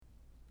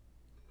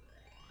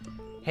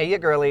Hey ya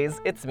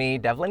girlies, it's me,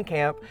 Devlin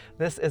Camp.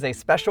 This is a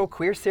special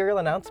Queer Serial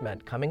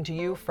announcement coming to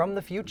you from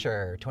the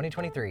future,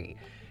 2023.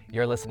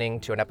 You're listening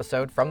to an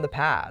episode from the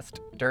past,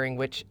 during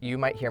which you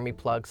might hear me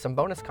plug some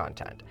bonus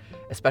content,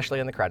 especially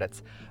in the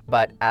credits.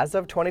 But as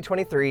of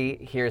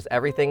 2023, here's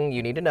everything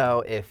you need to know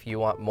if you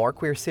want more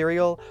Queer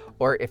Serial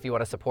or if you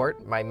want to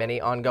support my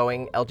many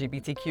ongoing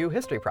LGBTQ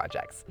history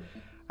projects.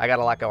 I got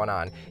a lot going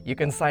on. You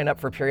can sign up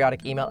for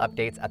periodic email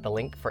updates at the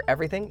link for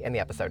everything in the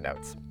episode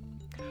notes.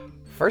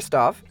 First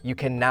off, you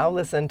can now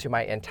listen to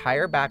my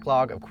entire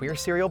backlog of Queer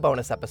Serial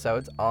bonus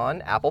episodes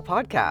on Apple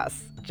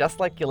Podcasts, just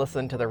like you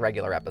listen to the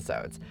regular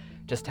episodes.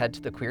 Just head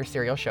to the Queer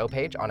Serial show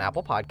page on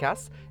Apple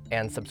Podcasts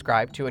and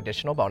subscribe to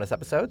additional bonus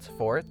episodes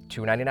for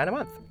 $2.99 a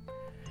month.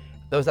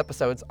 Those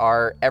episodes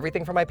are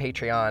everything from my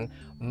Patreon,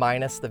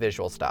 minus the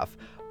visual stuff,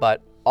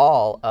 but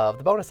all of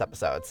the bonus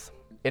episodes.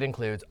 It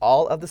includes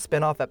all of the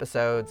spin-off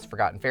episodes,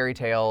 Forgotten Fairy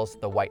Tales,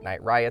 the White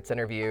Knight Riots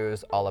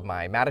interviews, all of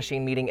my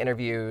Mattachine meeting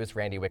interviews,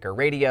 Randy Wicker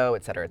Radio,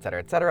 etc., etc.,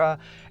 etc.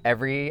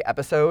 Every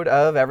episode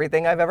of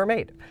everything I've ever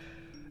made.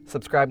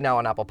 Subscribe now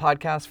on Apple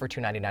Podcasts for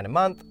 $2.99 a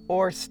month,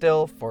 or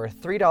still for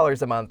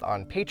 $3 a month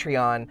on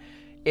Patreon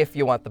if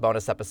you want the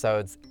bonus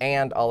episodes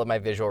and all of my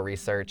visual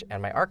research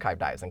and my archive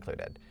dives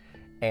included,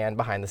 and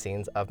behind the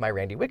scenes of my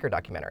Randy Wicker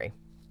documentary.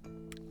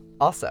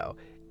 Also,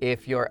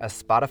 if you're a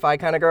Spotify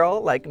kind of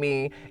girl like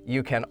me,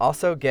 you can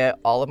also get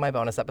all of my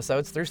bonus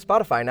episodes through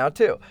Spotify now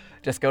too.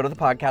 Just go to the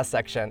podcast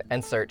section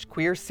and search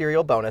Queer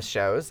Serial bonus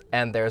shows,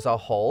 and there's a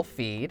whole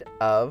feed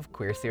of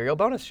Queer Serial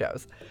bonus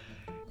shows.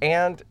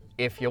 And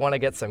if you want to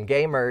get some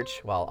gay merch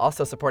while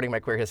also supporting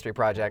my queer history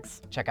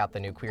projects, check out the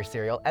new Queer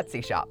Serial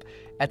Etsy shop.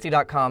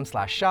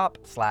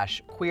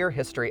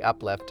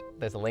 Etsy.com/shop/queerhistoryyuplift.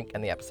 There's a link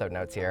in the episode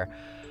notes here.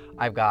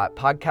 I've got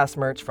podcast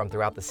merch from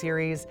throughout the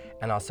series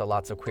and also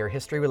lots of queer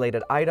history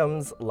related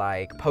items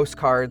like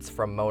postcards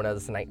from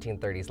Mona's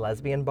 1930s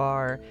lesbian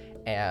bar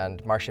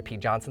and Marsha P.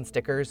 Johnson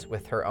stickers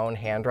with her own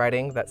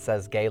handwriting that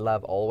says "Gay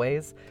Love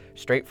Always,"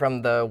 straight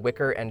from the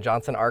Wicker and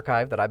Johnson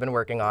archive that I've been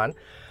working on.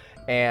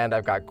 And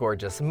I've got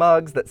gorgeous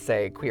mugs that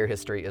say "Queer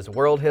History is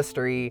World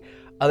History,"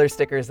 other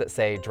stickers that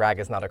say "Drag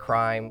is not a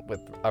crime"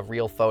 with a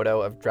real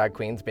photo of drag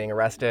queens being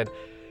arrested.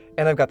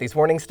 And I've got these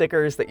warning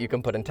stickers that you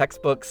can put in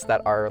textbooks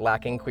that are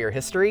lacking queer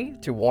history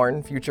to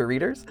warn future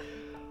readers.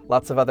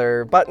 Lots of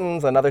other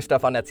buttons and other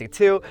stuff on Etsy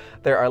too.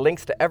 There are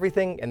links to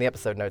everything in the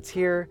episode notes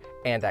here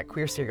and at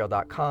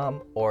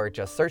queerserial.com, or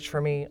just search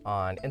for me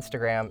on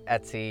Instagram,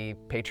 Etsy,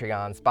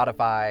 Patreon,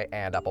 Spotify,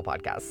 and Apple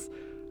Podcasts.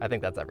 I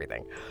think that's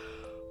everything.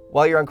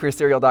 While you're on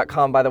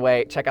queerserial.com, by the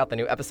way, check out the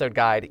new episode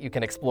guide. You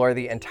can explore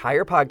the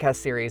entire podcast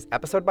series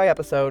episode by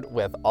episode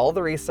with all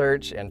the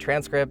research and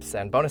transcripts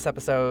and bonus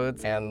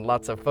episodes and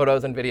lots of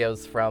photos and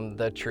videos from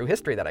the true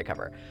history that I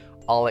cover,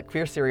 all at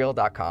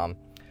queerserial.com.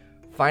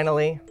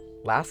 Finally,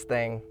 last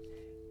thing,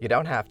 you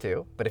don't have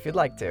to, but if you'd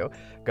like to,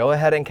 go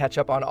ahead and catch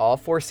up on all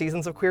 4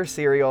 seasons of Queer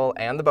Serial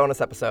and the bonus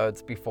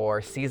episodes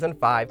before Season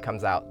 5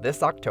 comes out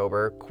this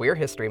October, Queer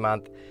History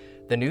Month.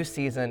 The new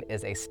season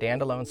is a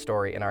standalone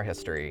story in our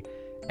history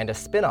and a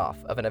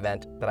spin-off of an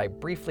event that I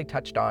briefly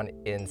touched on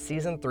in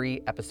Season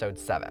 3, Episode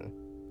 7,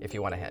 if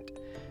you want a hint.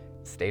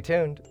 Stay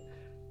tuned.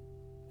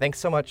 Thanks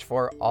so much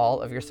for all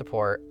of your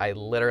support. I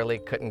literally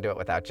couldn't do it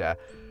without you.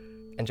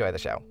 Enjoy the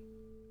show.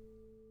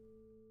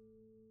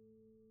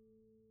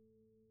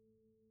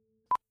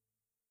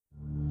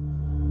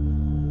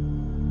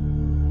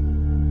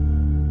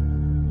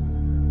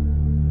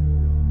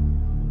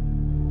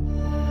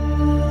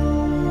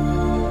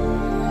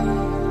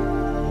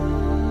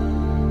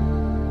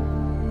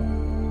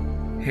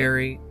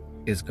 Harry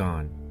is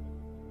gone.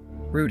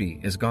 Rudy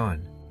is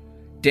gone.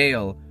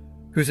 Dale,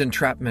 whose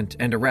entrapment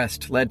and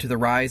arrest led to the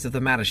rise of the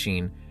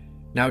Mattachine,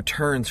 now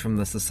turns from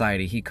the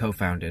society he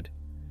co-founded.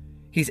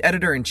 He's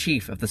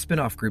editor-in-chief of the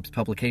spin-off group's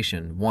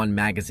publication, One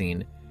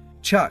Magazine.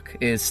 Chuck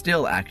is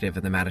still active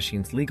in the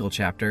Mattachine's legal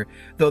chapter,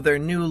 though their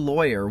new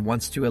lawyer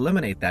wants to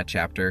eliminate that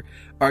chapter,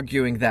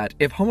 arguing that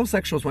if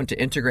homosexuals want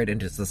to integrate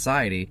into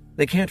society,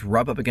 they can't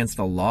rub up against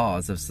the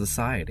laws of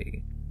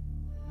society.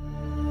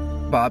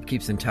 Bob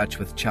keeps in touch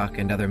with Chuck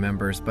and other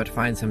members, but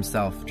finds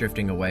himself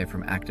drifting away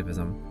from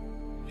activism.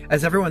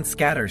 As everyone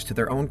scatters to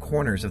their own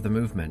corners of the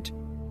movement,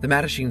 the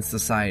Mattachine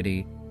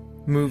Society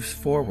moves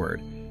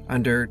forward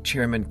under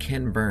Chairman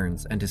Ken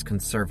Burns and his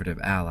conservative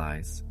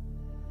allies.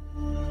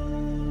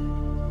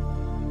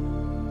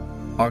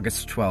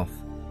 August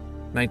 12th,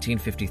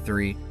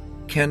 1953,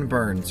 Ken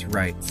Burns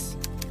writes,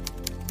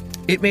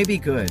 "It may be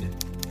good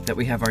that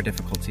we have our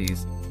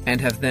difficulties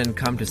and have then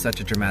come to such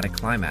a dramatic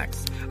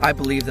climax. I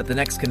believe that the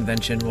next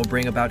convention will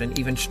bring about an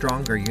even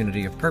stronger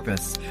unity of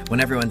purpose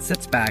when everyone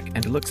sits back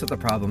and looks at the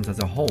problems as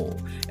a whole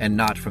and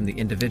not from the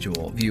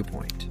individual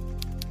viewpoint."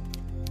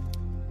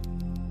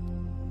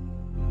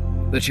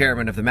 The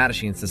chairman of the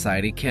Mattachine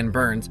Society, Ken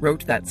Burns,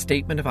 wrote that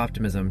statement of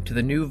optimism to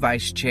the new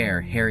vice chair,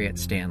 Harriet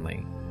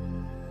Stanley.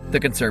 The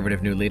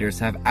conservative new leaders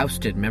have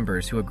ousted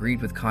members who agreed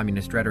with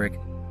communist rhetoric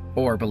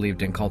or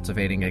believed in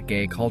cultivating a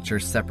gay culture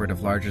separate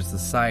of larger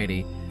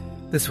society.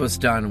 This was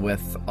done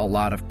with a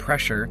lot of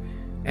pressure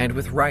and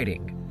with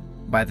writing.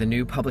 by the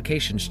new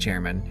publications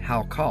chairman,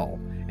 Hal Call,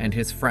 and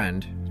his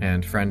friend,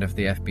 and friend of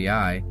the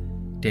FBI,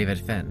 David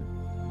Finn.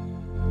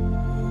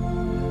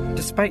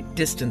 Despite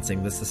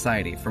distancing the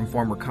society from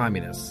former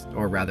communists,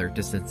 or rather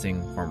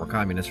distancing former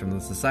communists from the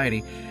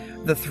society,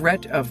 the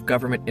threat of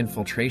government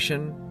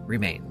infiltration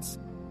remains.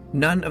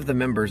 None of the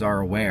members are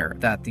aware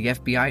that the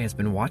FBI has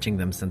been watching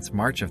them since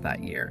March of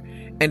that year,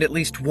 and at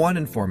least one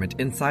informant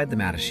inside the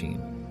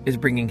Mattachine is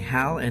bringing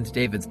Hal and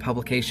David's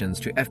publications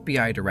to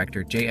FBI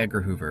Director J.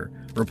 Edgar Hoover,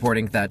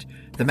 reporting that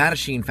the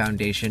Mattachine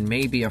Foundation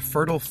may be a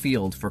fertile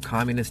field for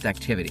communist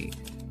activity,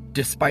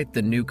 despite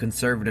the new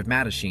conservative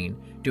Mattachine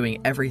doing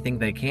everything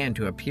they can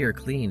to appear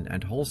clean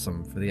and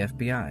wholesome for the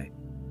FBI.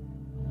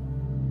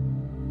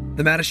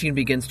 The Mattachine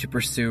begins to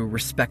pursue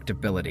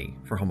respectability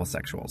for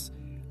homosexuals.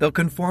 They'll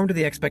conform to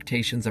the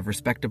expectations of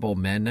respectable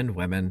men and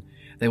women.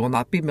 They will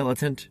not be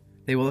militant.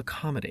 They will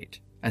accommodate,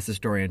 as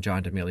historian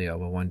John D'Amelio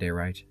will one day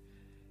write.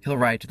 He'll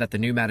write that the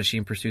new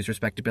Mattachine pursues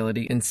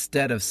respectability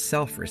instead of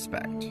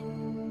self-respect.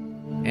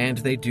 And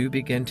they do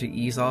begin to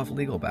ease off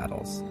legal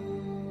battles.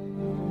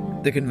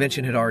 The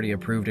convention had already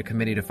approved a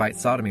committee to fight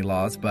sodomy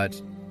laws, but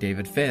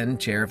David Finn,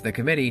 chair of the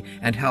committee,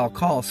 and Hal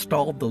Call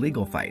stalled the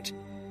legal fight.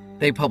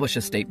 They publish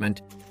a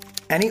statement.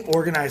 Any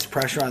organized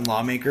pressure on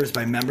lawmakers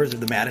by members of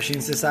the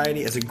Mattachine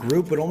Society as a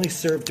group would only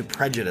serve to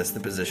prejudice the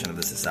position of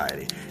the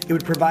society. It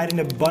would provide an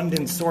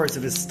abundant source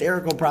of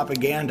hysterical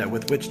propaganda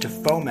with which to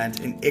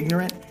foment an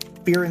ignorant,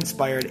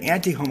 fear-inspired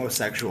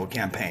anti-homosexual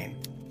campaign.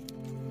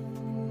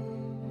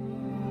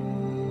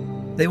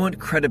 They want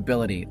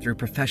credibility through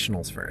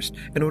professionals first,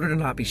 in order to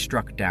not be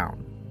struck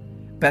down.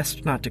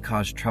 Best not to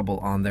cause trouble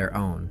on their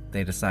own,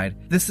 they decide.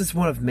 This is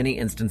one of many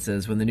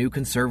instances when the new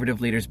conservative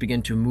leaders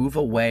begin to move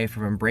away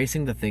from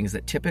embracing the things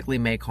that typically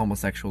make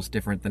homosexuals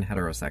different than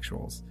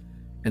heterosexuals,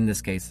 in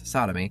this case,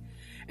 sodomy,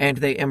 and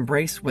they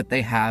embrace what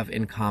they have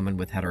in common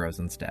with heteros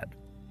instead.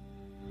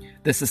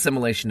 This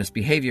assimilationist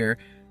behavior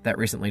that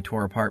recently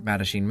tore apart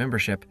Mattachine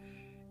membership,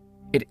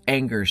 it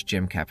angers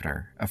Jim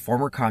Kepner, a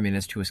former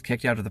communist who was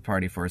kicked out of the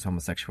party for his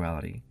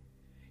homosexuality.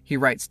 He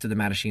writes to the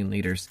Mattachine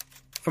leaders,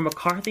 "For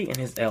McCarthy and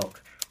his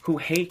ilk, who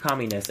hate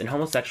communists and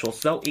homosexuals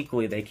so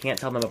equally they can't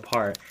tell them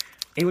apart,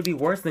 it would be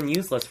worse than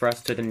useless for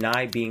us to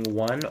deny being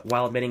one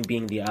while admitting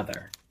being the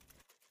other."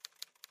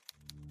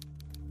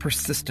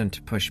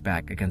 Persistent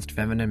pushback against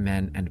feminine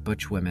men and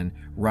butch women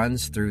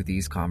runs through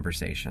these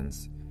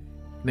conversations.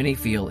 Many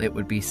feel it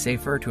would be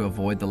safer to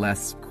avoid the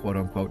less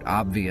quote-unquote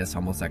obvious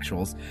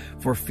homosexuals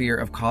for fear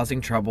of causing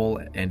trouble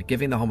and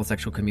giving the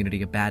homosexual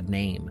community a bad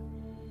name.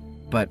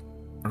 But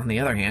on the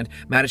other hand,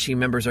 Mattachine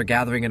members are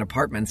gathering in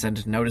apartments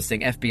and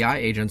noticing FBI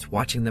agents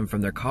watching them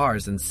from their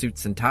cars in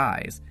suits and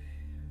ties.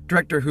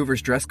 Director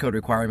Hoover's dress code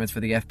requirements for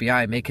the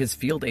FBI make his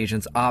field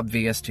agents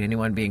obvious to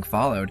anyone being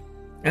followed.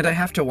 And I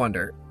have to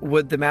wonder,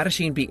 would the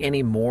Mattachine be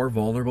any more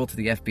vulnerable to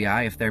the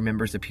FBI if their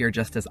members appear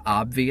just as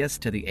obvious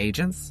to the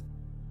agents?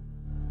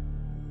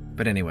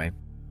 But anyway,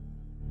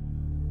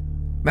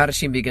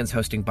 Mattachine begins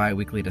hosting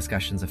bi-weekly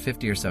discussions of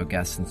 50 or so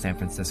guests in San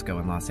Francisco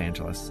and Los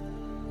Angeles.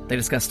 They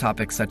discuss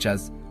topics such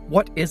as,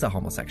 what is a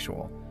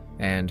homosexual?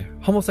 And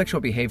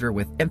homosexual behavior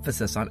with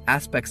emphasis on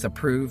aspects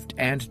approved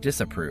and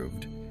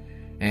disapproved.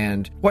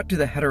 And what do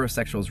the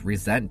heterosexuals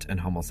resent in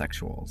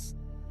homosexuals?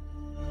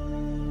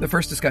 The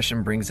first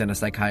discussion brings in a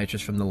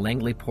psychiatrist from the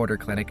Langley Porter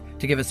Clinic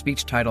to give a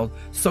speech titled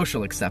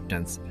Social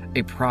Acceptance,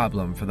 a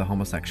Problem for the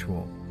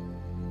Homosexual.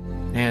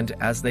 And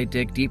as they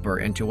dig deeper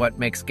into what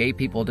makes gay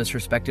people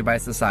disrespected by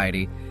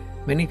society,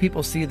 many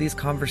people see these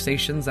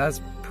conversations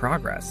as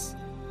progress.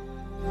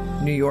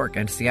 New York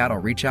and Seattle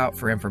reach out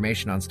for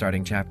information on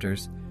starting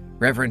chapters.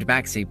 Reverend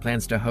Maxey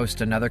plans to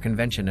host another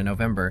convention in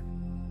November.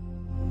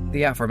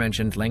 The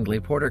aforementioned Langley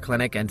Porter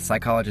Clinic and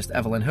psychologist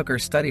Evelyn Hooker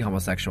study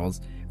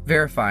homosexuals,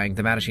 verifying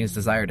the Mattachine's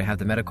desire to have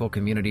the medical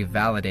community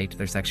validate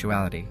their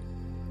sexuality.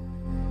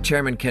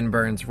 Chairman Ken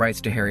Burns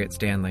writes to Harriet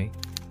Stanley,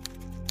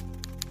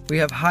 "We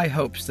have high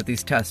hopes that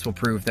these tests will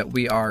prove that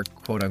we are,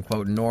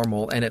 quote-unquote,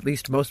 normal in at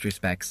least most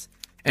respects,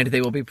 and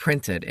they will be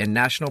printed in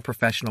national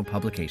professional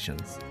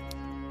publications."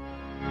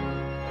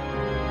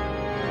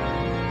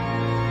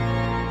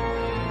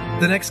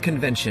 The next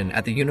convention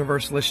at the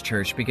Universalist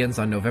Church begins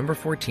on November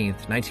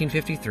 14th,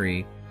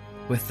 1953,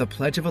 with the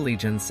Pledge of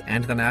Allegiance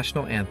and the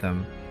National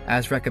Anthem,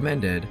 as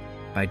recommended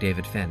by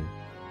David Finn.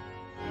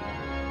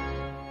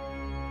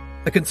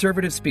 A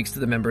conservative speaks to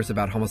the members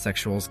about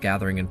homosexuals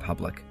gathering in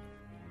public.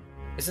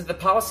 Is it the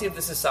policy of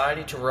the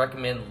society to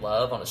recommend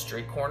love on a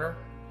street corner?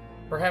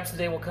 Perhaps the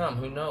day will come,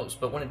 who knows?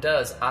 But when it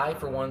does, I,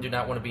 for one, do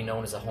not want to be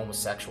known as a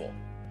homosexual.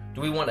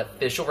 Do we want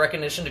official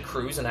recognition to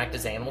cruise and act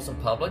as animals in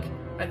public?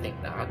 I think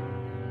not.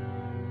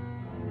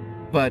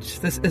 But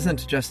this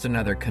isn't just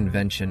another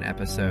convention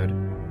episode.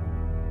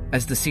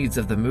 As the seeds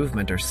of the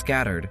movement are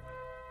scattered,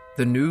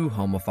 the new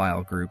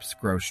homophile groups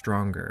grow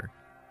stronger,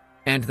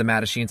 and the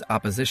Mattachine's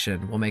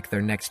opposition will make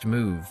their next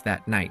move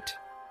that night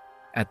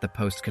at the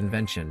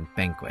post-convention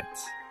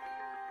banquets.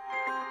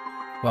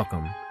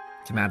 Welcome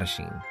to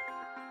Mattachine.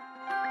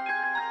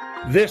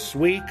 This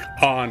week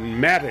on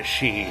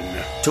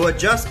Mattachine. To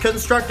adjust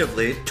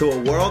constructively to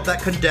a world that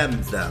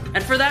condemns them.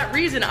 And for that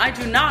reason, I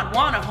do not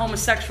want a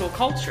homosexual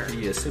culture.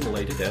 Be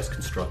assimilated as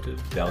constructive,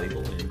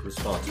 valuable, and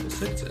responsible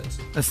citizens.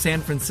 A San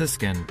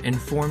Franciscan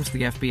informs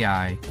the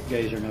FBI.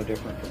 Gays are no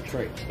different from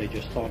straights. They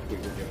just thought we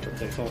were different.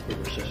 They thought we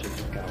were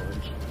sissies and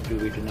cowards. Do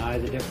we deny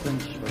the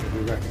difference, or do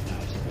we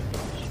recognize the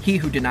difference? He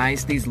who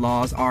denies these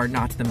laws are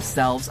not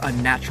themselves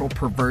unnatural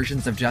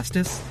perversions of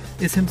justice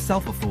is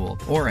himself a fool,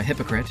 or a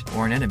hypocrite,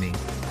 or an enemy.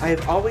 I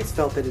have always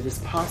felt that it is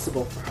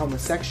possible for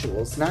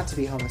homosexuals not to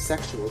be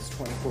homosexuals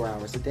 24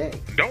 hours a day.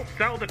 Don't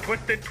sell the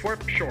twisted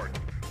twerp short.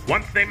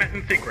 Once they met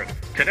in secret.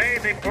 Today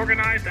they've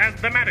organized as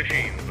the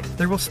Mattachines.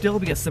 There will still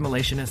be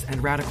assimilationists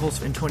and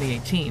radicals in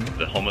 2018.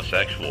 The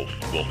homosexual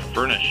will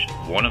furnish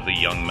one of the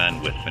young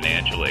men with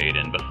financial aid,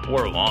 and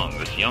before long,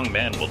 this young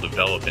man will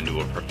develop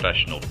into a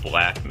professional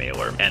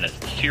blackmailer, and a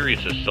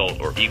serious assault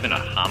or even a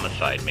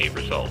homicide may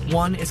result.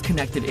 One is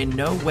connected in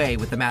no way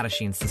with the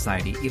Mattachine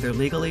Society, either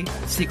legally,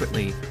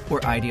 secretly,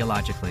 or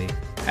ideologically.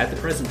 At the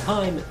present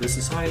time, the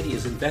Society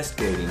is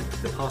investigating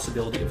the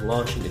possibility of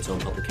launching its own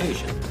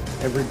publication.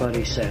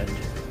 Everybody said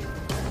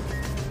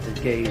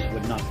that gays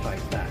would not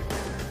fight back.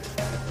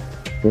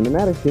 In the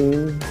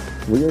Mattachine,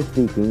 we are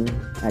seeking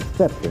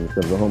acceptance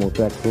of the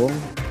homosexual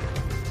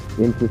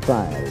in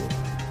society.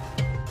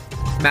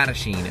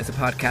 Mattachine is a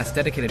podcast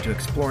dedicated to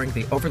exploring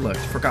the overlooked,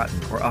 forgotten,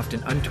 or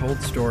often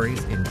untold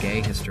stories in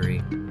gay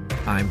history.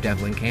 I'm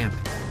Devlin Camp.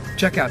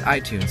 Check out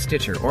iTunes,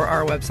 Stitcher, or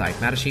our website,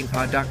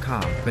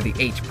 MattachinePod.com, for the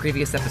 8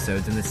 previous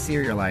episodes in the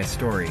serialized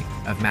story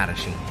of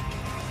Mattachine.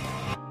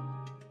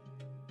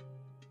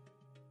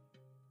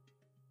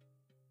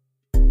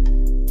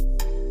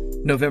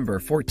 November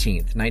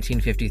 14th,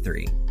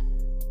 1953.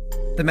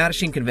 The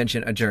Mattachine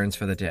Convention adjourns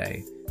for the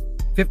day.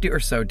 50 or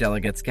so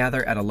delegates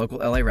gather at a local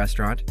LA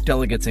restaurant,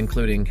 delegates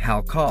including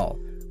Hal Call,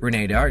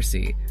 Renee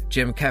D'Arcy,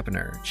 Jim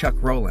Kepner, Chuck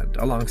Rowland,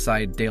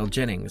 alongside Dale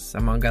Jennings,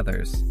 among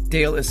others.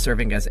 Dale is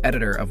serving as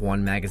editor of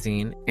One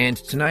magazine, and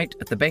tonight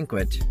at the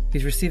banquet,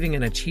 he's receiving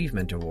an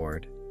achievement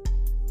award.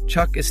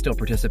 Chuck is still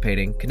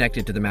participating,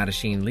 connected to the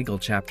Mattachine legal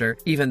chapter,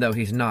 even though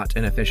he's not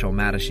an official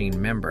Mattachine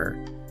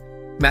member.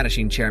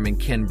 Mattachine chairman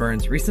Ken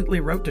Burns recently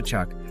wrote to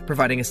Chuck,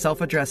 providing a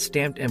self-addressed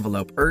stamped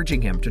envelope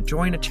urging him to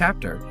join a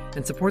chapter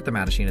and support the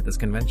Mattachine at this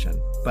convention,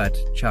 but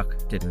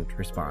Chuck didn't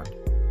respond.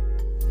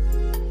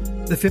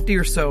 The 50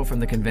 or so from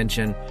the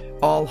convention,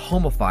 all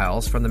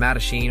homophiles from the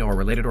Mattachine or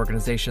related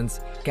organizations,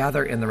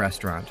 gather in the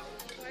restaurant.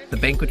 The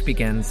banquet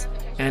begins,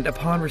 and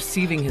upon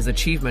receiving his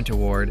achievement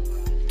award,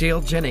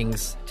 Dale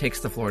Jennings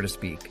takes the floor to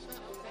speak.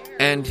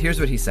 And here's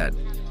what he said.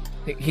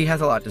 He has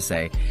a lot to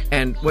say,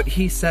 and what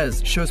he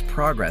says shows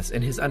progress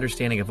in his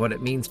understanding of what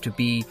it means to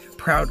be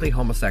proudly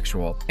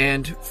homosexual,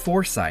 and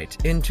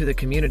foresight into the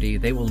community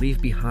they will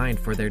leave behind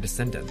for their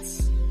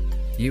descendants.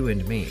 You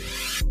and me.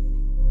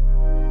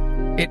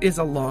 It is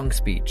a long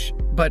speech,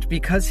 but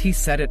because he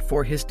said it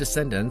for his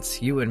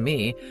descendants, you and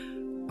me,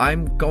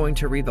 I'm going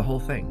to read the whole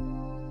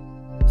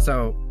thing.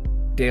 So,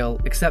 Dale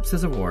accepts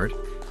his award,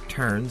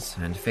 turns,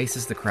 and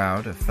faces the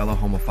crowd of fellow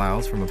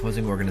homophiles from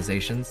opposing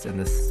organizations in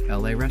this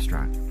LA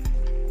restaurant.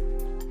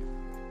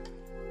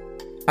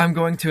 I'm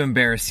going to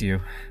embarrass you.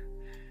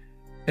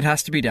 It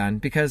has to be done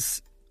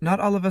because not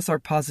all of us are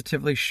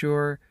positively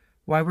sure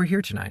why we're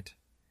here tonight.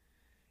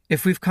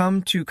 If we've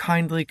come to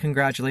kindly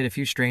congratulate a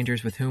few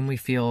strangers with whom we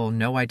feel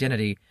no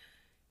identity,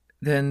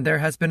 then there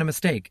has been a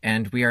mistake,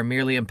 and we are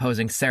merely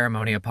imposing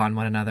ceremony upon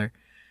one another.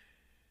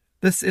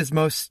 This is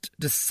most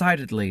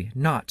decidedly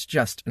not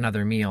just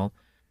another meal,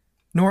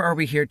 nor are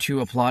we here to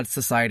applaud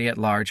society at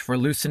large for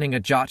loosening a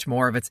jot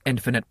more of its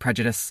infinite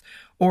prejudice,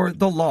 or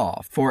the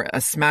law for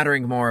a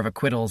smattering more of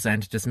acquittals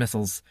and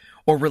dismissals,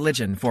 or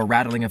religion for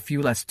rattling a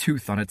few less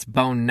tooth on its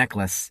bone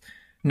necklace.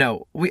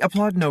 No, we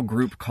applaud no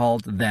group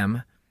called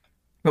them,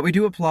 but we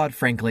do applaud,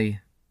 frankly,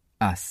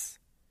 us.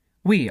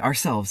 We,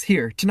 ourselves,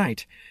 here,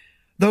 tonight.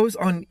 Those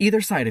on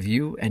either side of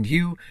you, and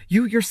you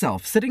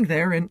yourself, sitting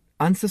there in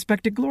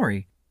unsuspected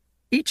glory.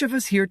 Each of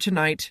us here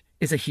tonight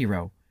is a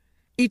hero.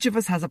 Each of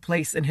us has a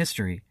place in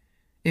history,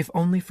 if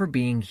only for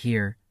being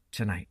here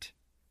tonight.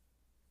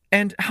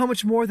 And how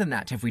much more than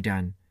that have we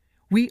done?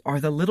 We are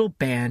the little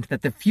band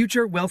that the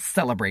future will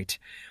celebrate.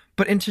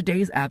 But in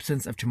today's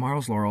absence of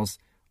tomorrow's laurels,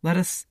 let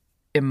us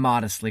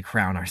immodestly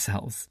crown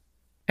ourselves.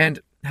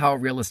 And how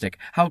realistic,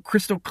 how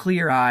crystal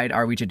clear-eyed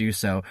are we to do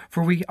so,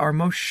 for we are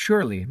most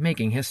surely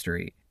making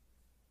history.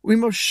 We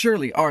most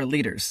surely are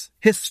leaders,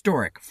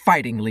 historic,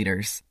 fighting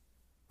leaders.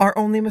 Our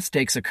only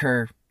mistakes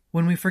occur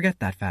when we forget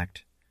that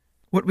fact.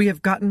 What we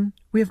have gotten,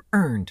 we have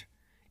earned.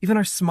 Even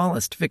our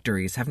smallest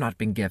victories have not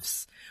been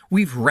gifts.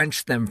 We've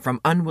wrenched them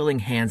from unwilling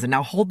hands and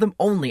now hold them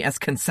only as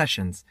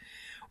concessions.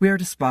 We are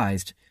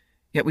despised,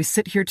 yet we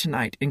sit here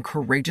tonight in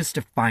courageous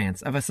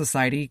defiance of a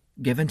society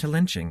given to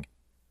lynching.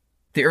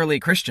 The early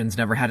Christians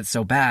never had it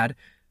so bad.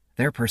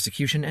 Their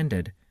persecution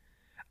ended.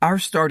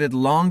 Ours started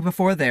long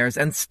before theirs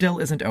and still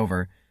isn't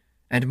over,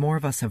 and more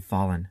of us have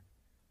fallen.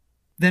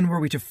 Then were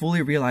we to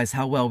fully realize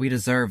how well we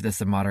deserve this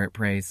immoderate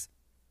praise,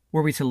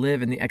 were we to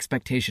live in the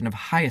expectation of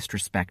highest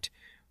respect,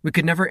 We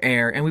could never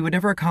err, and we would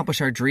never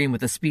accomplish our dream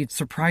with a speed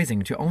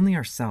surprising to only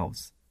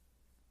ourselves.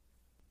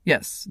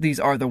 Yes, these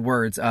are the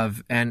words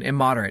of an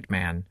immoderate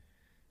man,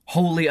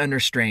 wholly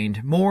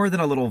unrestrained, more than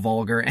a little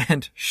vulgar,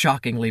 and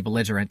shockingly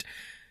belligerent.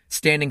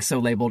 Standing so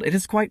labeled, it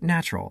is quite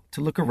natural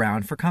to look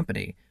around for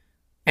company.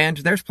 And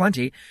there's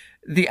plenty.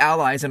 The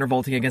Allies in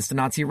revolting against the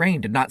Nazi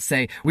reign did not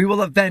say, "We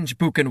will avenge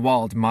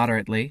Buchenwald,"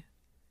 moderately.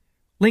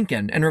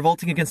 Lincoln, in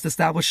revolting against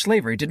established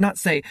slavery, did not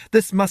say,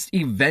 "This must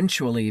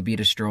eventually be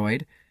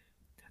destroyed."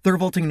 The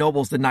revolting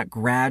nobles did not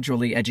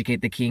gradually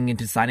educate the king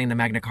into signing the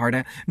Magna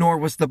Carta, nor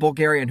was the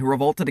Bulgarian who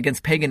revolted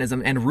against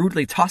paganism and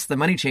rudely tossed the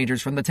money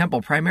changers from the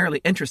temple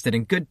primarily interested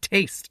in good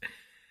taste.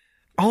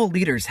 All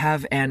leaders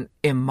have an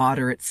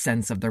immoderate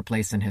sense of their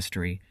place in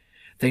history.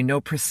 They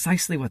know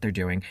precisely what they're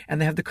doing,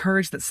 and they have the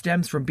courage that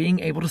stems from being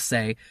able to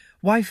say,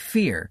 "Why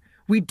fear?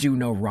 We do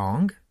no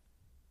wrong."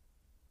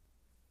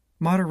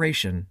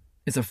 Moderation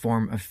is a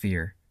form of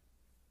fear.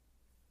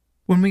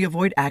 When we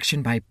avoid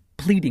action by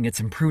pleading its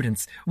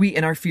imprudence, we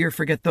in our fear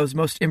forget those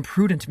most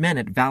imprudent men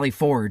at Valley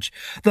Forge,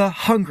 the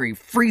hungry,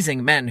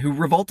 freezing men who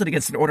revolted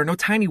against an order no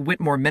tiny whit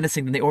more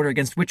menacing than the order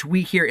against which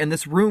we here in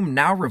this room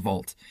now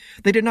revolt.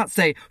 They did not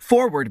say,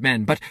 "Forward,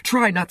 men, but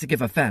try not to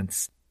give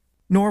offense."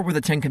 Nor were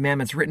the 10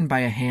 Commandments written by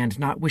a hand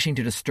not wishing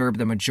to disturb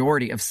the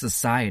majority of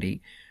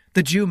society.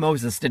 The Jew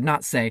Moses did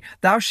not say,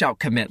 "Thou shalt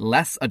commit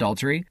less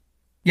adultery."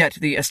 Yet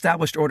the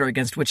established order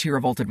against which he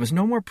revolted was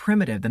no more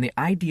primitive than the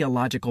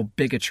ideological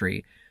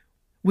bigotry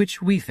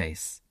which we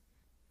face.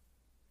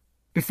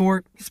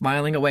 Before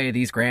smiling away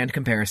these grand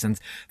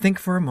comparisons, think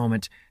for a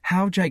moment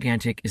how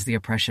gigantic is the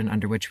oppression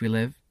under which we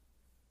live.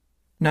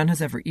 None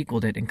has ever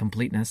equaled it in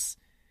completeness.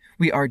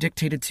 We are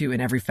dictated to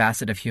in every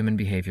facet of human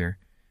behavior.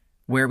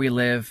 Where we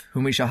live,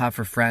 whom we shall have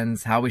for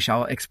friends, how we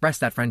shall express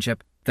that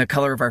friendship, the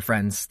color of our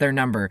friends, their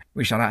number.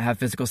 We shall not have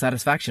physical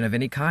satisfaction of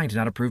any kind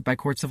not approved by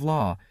courts of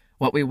law.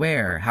 What we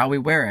wear, how we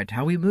wear it,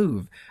 how we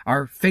move,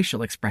 our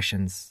facial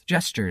expressions,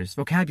 gestures,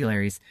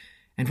 vocabularies,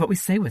 and what we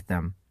say with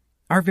them,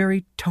 our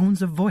very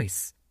tones of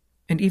voice,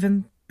 and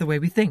even the way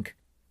we think.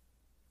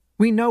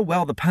 We know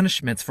well the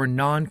punishments for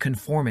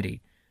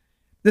nonconformity.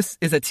 This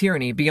is a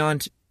tyranny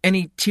beyond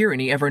any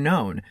tyranny ever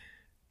known.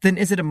 Then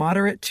is it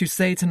immoderate to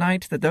say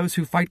tonight that those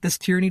who fight this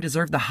tyranny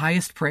deserve the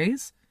highest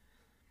praise?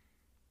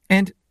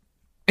 And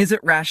is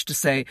it rash to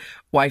say,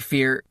 "Why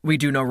fear? We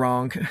do no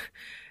wrong"?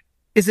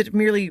 Is it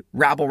merely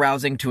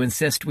rabble-rousing to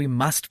insist we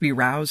must be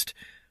roused?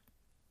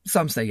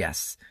 Some say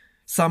yes.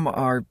 Some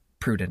are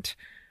prudent.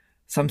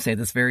 Some say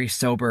this very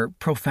sober,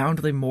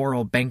 profoundly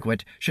moral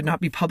banquet should not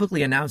be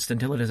publicly announced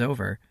until it is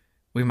over.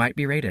 We might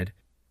be rated.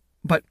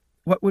 But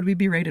what would we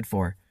be rated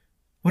for?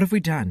 What have we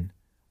done?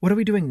 What are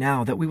we doing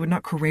now that we would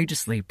not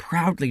courageously,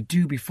 proudly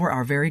do before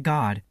our very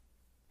God?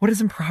 What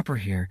is improper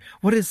here?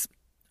 What is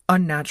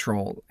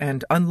unnatural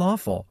and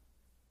unlawful?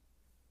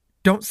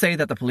 Don't say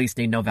that the police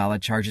need no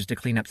valid charges to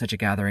clean up such a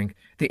gathering.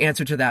 The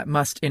answer to that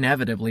must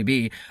inevitably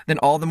be, then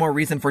all the more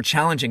reason for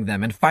challenging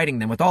them and fighting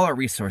them with all our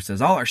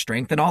resources, all our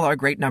strength, and all our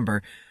great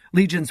number.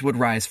 Legions would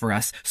rise for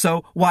us,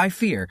 so why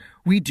fear?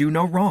 We do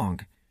no wrong.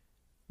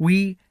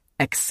 We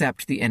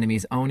accept the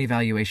enemy's own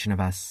evaluation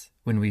of us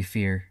when we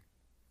fear.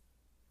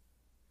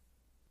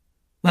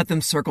 Let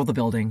them circle the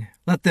building.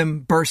 Let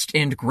them burst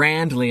in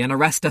grandly and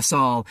arrest us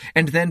all.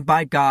 And then,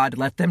 by God,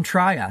 let them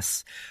try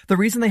us. The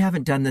reason they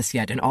haven't done this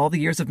yet in all the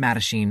years of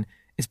Mattachine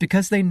is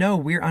because they know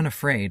we're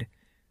unafraid.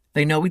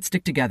 They know we'd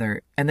stick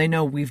together, and they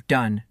know we've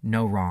done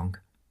no wrong.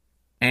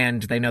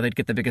 And they know they'd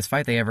get the biggest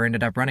fight they ever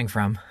ended up running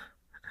from.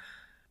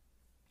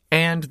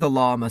 And the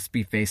law must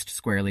be faced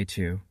squarely,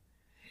 too.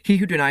 He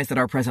who denies that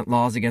our present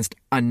laws against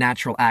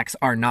unnatural acts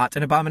are not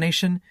an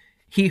abomination,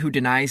 he who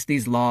denies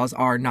these laws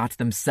are not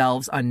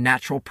themselves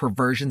unnatural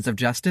perversions of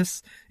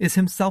justice, is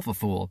himself a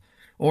fool,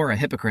 or a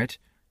hypocrite,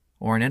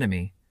 or an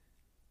enemy.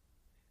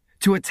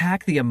 To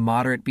attack the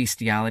immoderate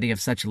bestiality of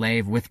such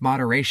lave with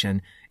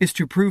moderation is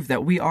to prove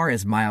that we are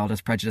as mild as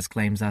prejudice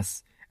claims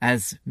us,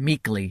 as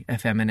meekly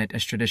effeminate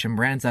as tradition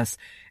brands us,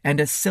 and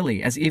as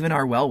silly as even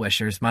our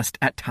well-wishers must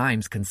at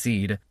times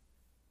concede.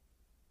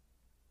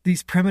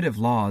 These primitive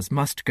laws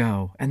must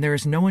go, and there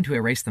is no one to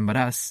erase them but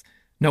us.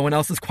 No one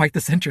else is quite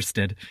this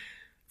interested.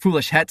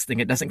 Foolish hets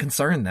think it doesn't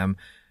concern them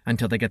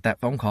until they get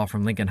that phone call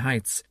from Lincoln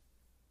Heights.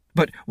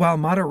 But while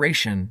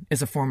moderation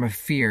is a form of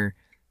fear,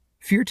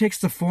 fear takes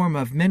the form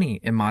of many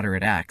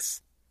immoderate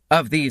acts.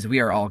 Of these we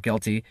are all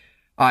guilty.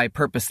 I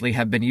purposely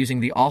have been using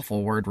the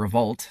awful word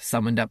revolt,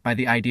 summoned up by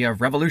the idea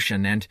of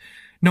revolution, and,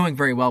 knowing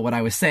very well what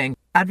I was saying,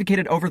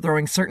 advocated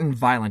overthrowing certain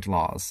violent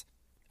laws.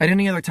 At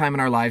any other time in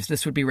our lives,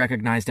 this would be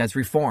recognized as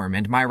reform,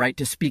 and my right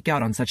to speak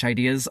out on such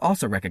ideas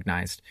also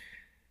recognized.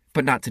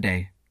 But not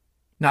today.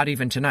 Not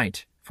even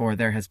tonight, for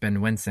there has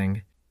been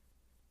wincing.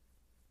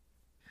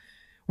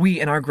 We,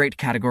 in our great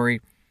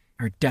category,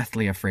 are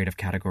deathly afraid of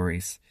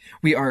categories.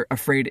 We are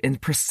afraid in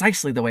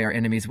precisely the way our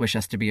enemies wish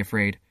us to be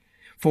afraid.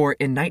 For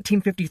in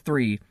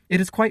 1953,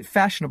 it is quite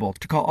fashionable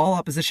to call all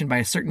opposition by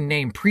a certain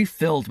name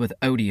pre-filled with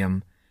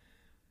odium.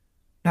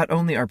 Not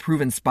only are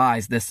proven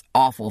spies this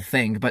awful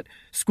thing, but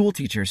school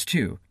teachers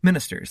too,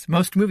 ministers,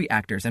 most movie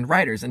actors and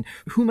writers, and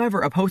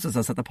whomever opposes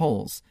us at the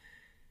polls.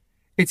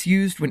 It's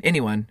used when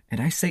anyone,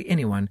 and I say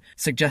anyone,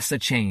 suggests a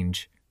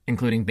change,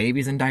 including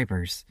babies in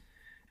diapers.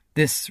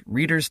 This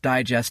Reader's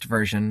Digest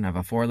version of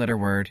a 4-letter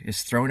word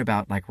is thrown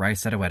about like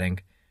rice at a wedding.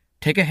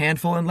 Take a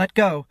handful and let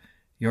go.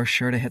 You're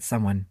sure to hit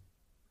someone.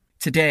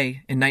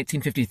 Today, in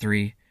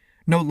 1953,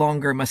 no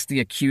longer must the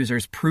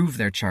accusers prove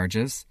their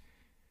charges.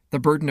 The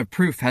burden of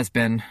proof has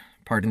been,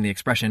 pardon the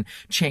expression,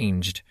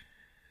 changed.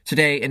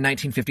 Today, in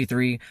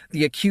 1953,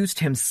 the accused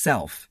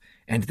himself,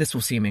 and this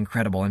will seem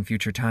incredible in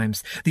future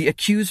times, the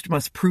accused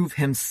must prove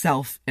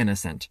himself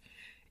innocent.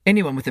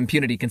 Anyone with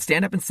impunity can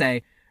stand up and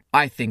say,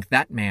 I think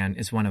that man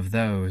is one of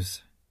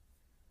those.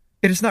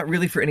 It is not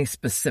really for any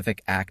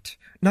specific act,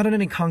 not on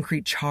any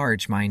concrete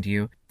charge, mind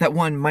you, that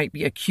one might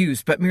be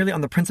accused, but merely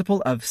on the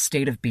principle of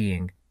state of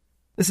being.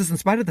 This is in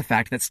spite of the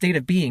fact that state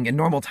of being in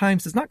normal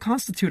times does not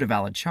constitute a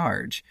valid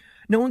charge.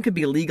 No one can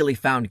be legally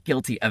found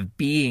guilty of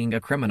being a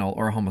criminal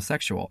or a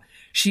homosexual.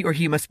 She or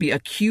he must be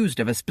accused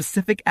of a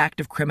specific act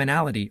of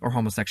criminality or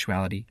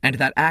homosexuality, and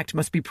that act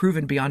must be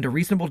proven beyond a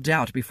reasonable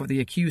doubt before the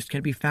accused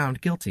can be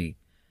found guilty.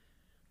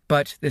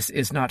 But this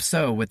is not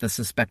so with the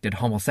suspected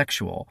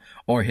homosexual,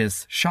 or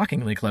his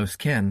shockingly close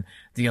kin,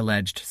 the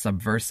alleged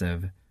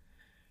subversive.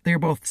 They are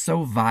both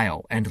so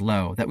vile and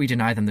low that we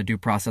deny them the due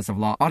process of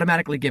law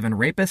automatically given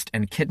rapist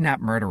and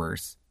kidnapped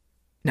murderers.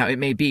 Now, it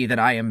may be that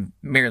I am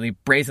merely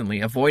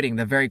brazenly avoiding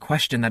the very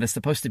question that is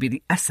supposed to be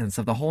the essence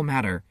of the whole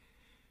matter.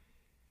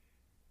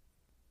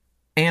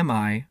 Am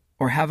I,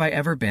 or have I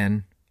ever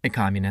been, a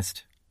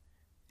communist?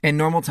 In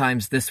normal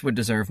times, this would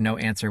deserve no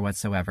answer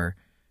whatsoever.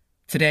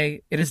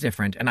 Today, it is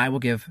different, and I will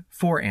give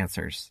 4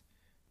 answers,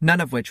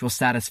 none of which will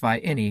satisfy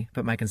any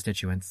but my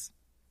constituents.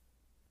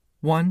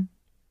 1.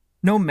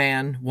 No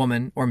man,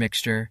 woman, or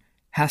mixture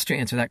has to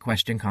answer that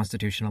question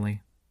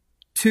constitutionally.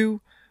 2.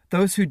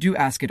 Those who do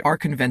ask it are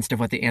convinced of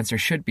what the answer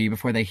should be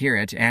before they hear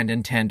it and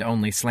intend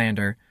only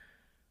slander.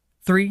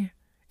 3.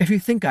 If you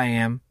think I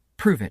am,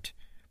 prove it.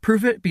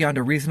 Prove it beyond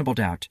a reasonable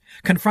doubt.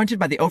 Confronted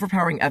by the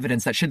overpowering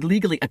evidence that should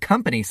legally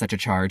accompany such a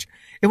charge,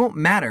 it won't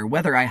matter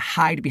whether I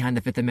hide behind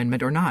the Fifth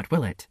Amendment or not,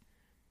 will it?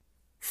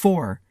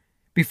 4.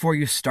 Before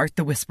you start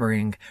the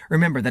whispering,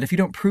 remember that if you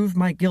don't prove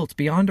my guilt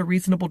beyond a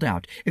reasonable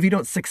doubt, if you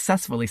don't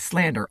successfully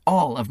slander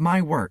all of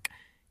my work,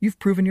 you've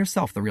proven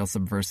yourself the real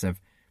subversive,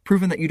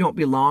 proven that you don't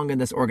belong in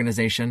this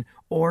organization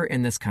or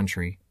in this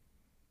country.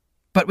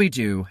 But we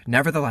do,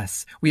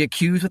 nevertheless. We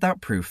accuse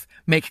without proof,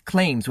 make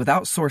claims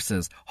without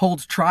sources,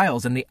 hold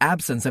trials in the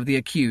absence of the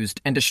accused,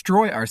 and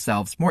destroy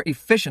ourselves more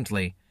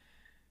efficiently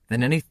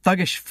than any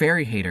thuggish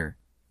fairy hater.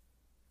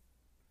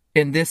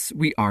 In this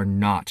we are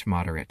not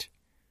moderate.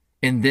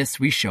 In this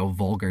we show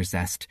vulgar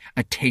zest,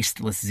 a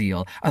tasteless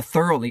zeal, a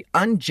thoroughly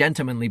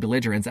ungentlemanly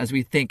belligerence as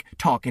we think,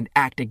 talk, and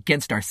act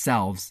against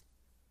ourselves.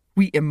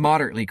 We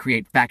immoderately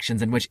create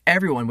factions in which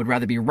everyone would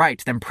rather be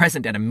right than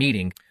present at a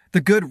meeting. The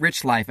good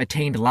rich life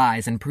attained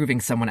lies in proving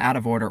someone out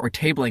of order or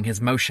tabling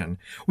his motion.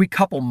 We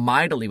couple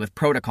mightily with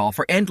protocol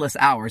for endless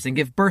hours and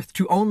give birth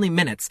to only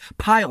minutes,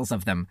 piles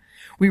of them.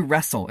 We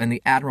wrestle in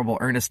the admirable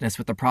earnestness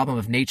with the problem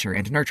of nature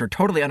and nurture,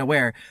 totally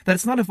unaware that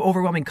it's not of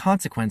overwhelming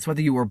consequence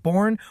whether you were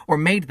born or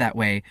made that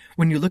way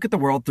when you look at the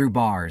world through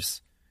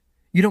bars.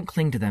 You don't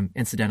cling to them,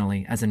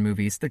 incidentally, as in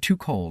movies. They're too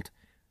cold.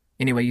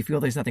 Anyway, you feel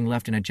there's nothing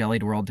left in a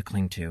jellied world to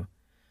cling to.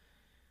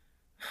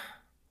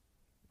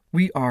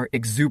 We are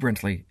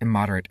exuberantly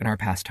immoderate in our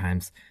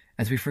pastimes,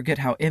 as we forget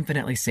how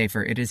infinitely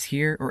safer it is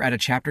here or at a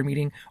chapter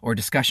meeting or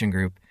discussion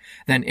group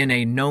than in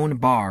a known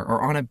bar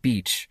or on a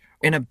beach,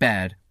 in a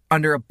bed,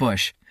 under a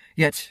bush.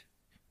 Yet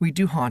we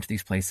do haunt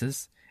these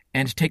places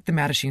and take the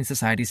Mattachine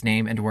Society's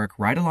name and work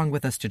right along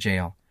with us to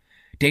jail.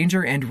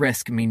 Danger and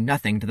risk mean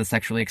nothing to the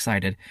sexually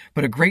excited,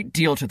 but a great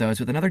deal to those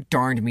with another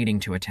darned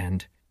meeting to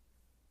attend.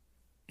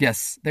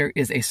 Yes, there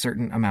is a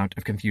certain amount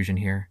of confusion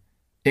here.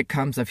 It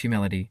comes of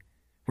humility.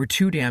 We're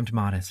too damned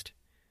modest.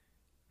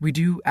 We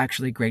do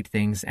actually great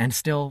things and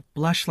still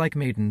blush like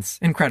maidens.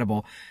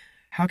 Incredible.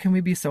 How can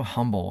we be so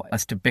humble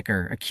as to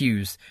bicker,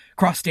 accuse,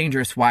 cross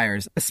dangerous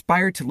wires,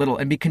 aspire to little,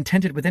 and be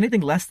contented with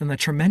anything less than the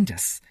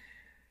tremendous?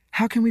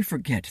 How can we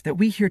forget that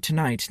we here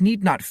tonight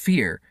need not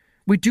fear?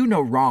 We do no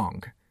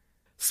wrong.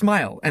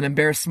 Smile, an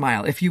embarrassed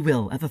smile, if you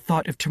will, at the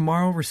thought of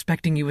tomorrow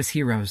respecting you as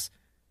heroes.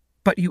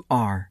 But you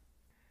are.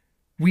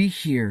 We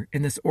here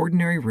in this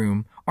ordinary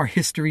room are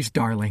history's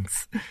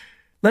darlings.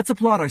 Let's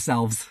applaud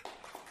ourselves.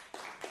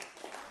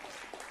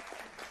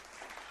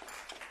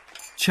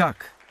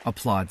 Chuck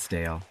applauds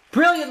Dale.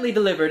 Brilliantly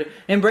delivered,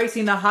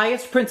 embracing the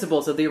highest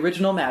principles of the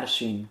original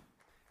Mattachine.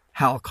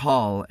 Hal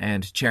Call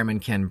and Chairman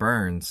Ken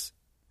Burns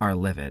are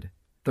livid.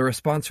 The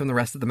response from the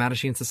rest of the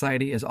Mattachine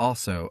Society is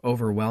also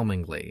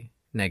overwhelmingly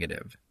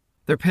negative.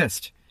 They're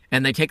pissed,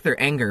 and they take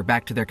their anger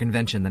back to their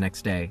convention the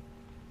next day.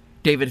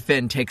 David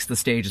Finn takes the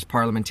stage as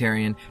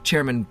parliamentarian,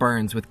 Chairman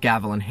Burns with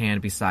gavel in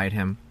hand beside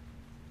him.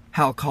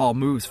 Hal Call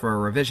moves for a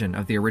revision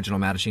of the original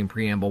Mattachine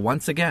preamble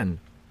once again,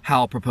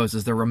 Hal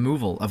proposes the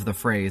removal of the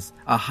phrase,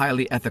 a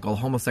highly ethical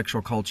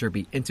homosexual culture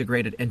be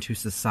integrated into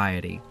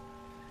society.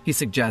 He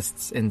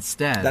suggests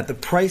instead that the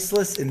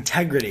priceless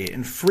integrity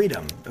and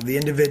freedom of the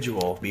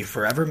individual be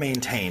forever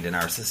maintained in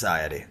our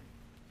society.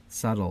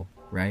 Subtle,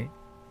 right?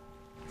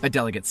 A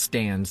delegate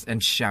stands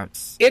and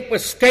shouts, It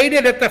was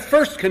stated at the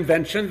first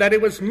convention that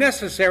it was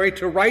necessary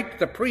to write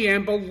the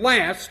preamble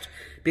last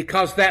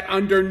because that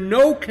under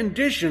no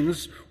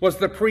conditions was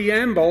the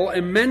preamble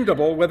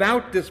amendable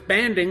without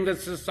disbanding the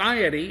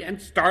society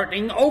and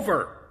starting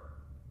over.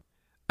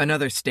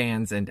 Another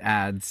stands and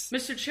adds,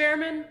 Mr.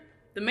 Chairman,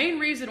 the main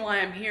reason why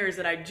I'm here is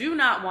that I do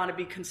not want to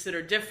be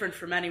considered different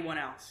from anyone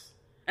else.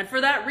 And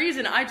for that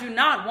reason, I do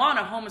not want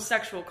a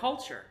homosexual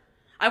culture.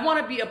 I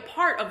want to be a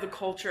part of the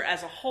culture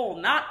as a whole,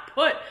 not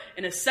put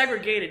in a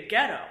segregated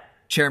ghetto.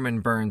 Chairman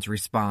Burns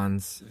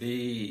responds,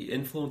 The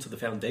influence of the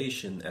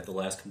Foundation at the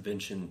last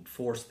convention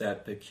forced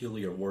that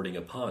peculiar wording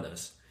upon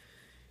us.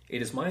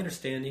 It is my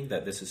understanding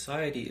that the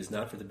society is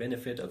not for the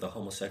benefit of the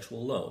homosexual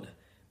alone,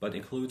 but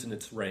includes in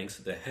its ranks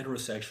the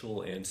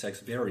heterosexual and sex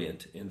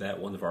variant, in that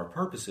one of our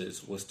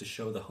purposes was to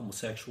show the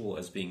homosexual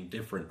as being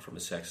different from a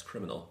sex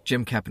criminal.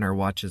 Jim Kepner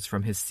watches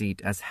from his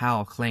seat as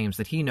Hal claims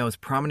that he knows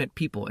prominent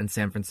people in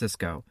San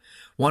Francisco,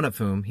 one of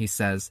whom, he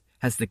says,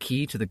 has the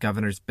key to the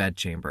governor's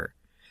bedchamber.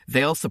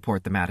 They'll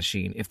support the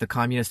Mattachine if the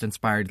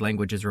communist-inspired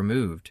language is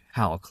removed,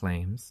 Hal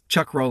claims.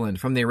 Chuck Rowland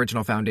from the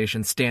original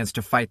Foundation stands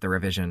to fight the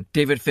revision.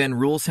 David Finn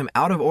rules him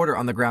out of order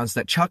on the grounds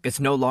that Chuck is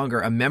no longer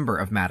a member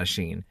of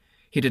Mattachine.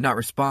 He did not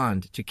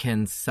respond to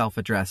Ken's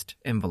self-addressed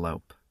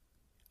envelope.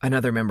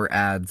 Another member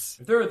adds,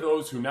 If there are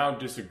those who now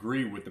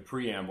disagree with the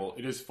preamble,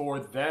 it is for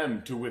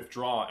them to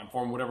withdraw and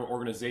form whatever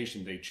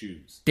organization they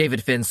choose.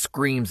 David Finn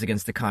screams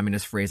against the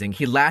communist phrasing.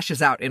 He lashes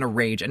out in a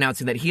rage,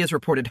 announcing that he has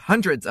reported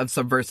hundreds of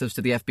subversives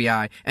to the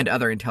FBI and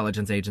other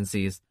intelligence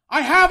agencies. I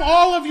have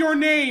all of your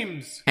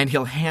names! And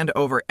he'll hand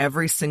over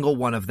every single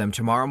one of them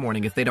tomorrow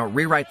morning if they don't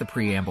rewrite the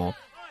preamble.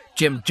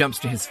 Jim jumps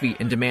to his feet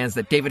and demands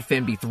that David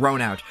Finn be thrown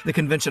out. The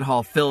convention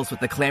hall fills with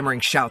the clamoring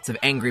shouts of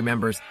angry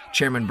members.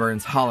 Chairman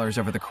Burns hollers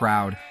over the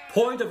crowd.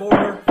 Point of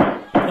order!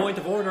 Point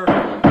of order!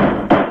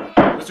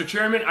 Mr.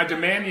 Chairman, I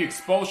demand the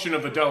expulsion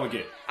of the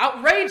delegate.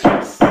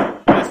 Outrageous!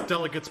 This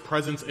delegate's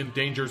presence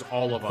endangers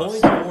all of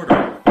us. Point of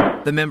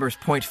order! The members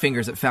point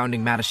fingers at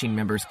founding Mattachine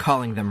members,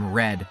 calling them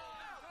red.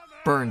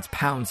 Burns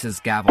pounds his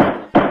gavel.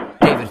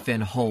 David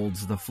Finn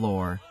holds the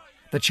floor.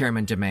 The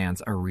chairman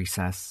demands a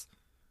recess.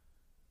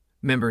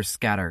 Members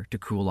scatter to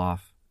cool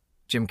off.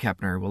 Jim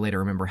Kepner will later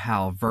remember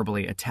Hal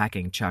verbally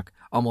attacking Chuck,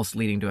 almost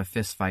leading to a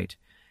fistfight.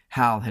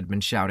 Hal had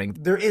been shouting,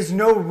 There is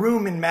no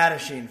room in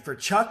Mattachine for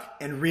Chuck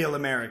and real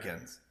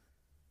Americans.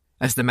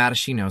 As the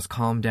Mattachinos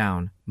calm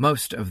down,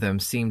 most of them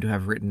seem to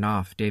have written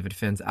off David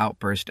Finn's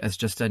outburst as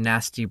just a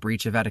nasty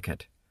breach of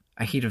etiquette,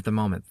 a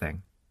heat-of-the-moment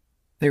thing.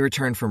 They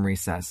return from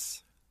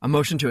recess. A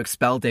motion to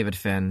expel David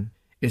Finn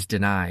is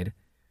denied.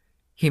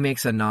 He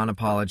makes a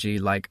non-apology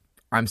like,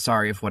 I'm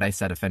sorry if what I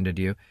said offended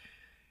you.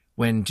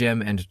 When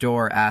Jim and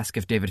Dor ask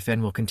if David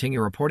Finn will continue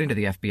reporting to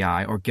the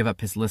FBI or give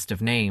up his list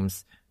of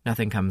names,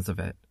 nothing comes of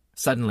it.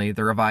 Suddenly,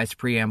 the revised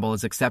preamble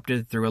is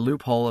accepted through a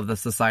loophole of the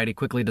society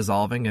quickly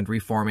dissolving and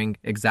reforming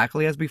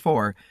exactly as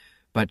before,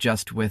 but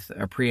just with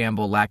a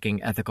preamble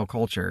lacking ethical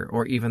culture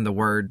or even the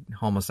word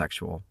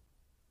homosexual.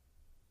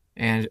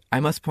 And I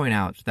must point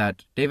out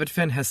that David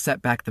Finn has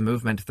set back the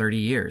movement 30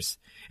 years.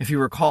 If you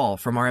recall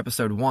from our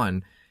episode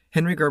 1,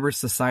 Henry Gerber's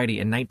society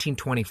in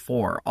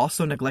 1924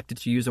 also neglected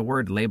to use a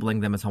word labeling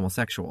them as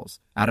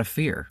homosexuals, out of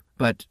fear.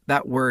 But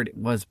that word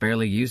was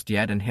barely used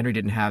yet, and Henry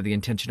didn't have the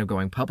intention of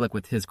going public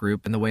with his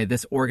group in the way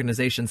this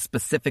organization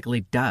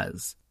specifically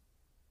does.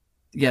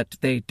 Yet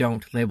they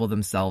don't label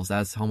themselves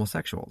as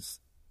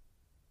homosexuals.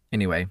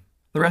 Anyway,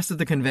 the rest of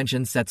the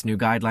convention sets new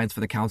guidelines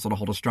for the council to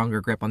hold a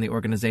stronger grip on the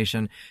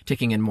organization,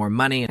 taking in more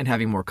money and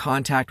having more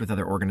contact with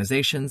other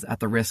organizations at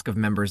the risk of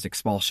members'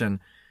 expulsion.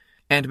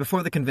 And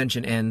before the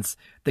convention ends,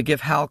 they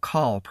give Hal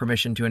Call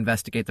permission to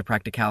investigate the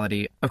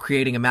practicality of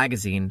creating a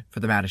magazine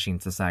for the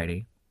Mattachine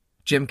Society.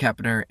 Jim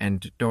Kepner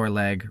and Dor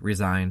Legg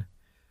resign.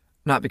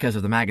 Not because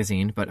of the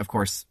magazine, but of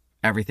course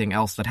everything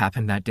else that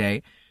happened that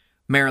day.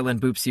 Marilyn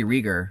Boopsie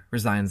Rieger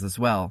resigns as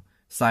well,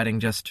 citing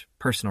just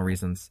personal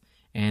reasons,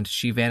 and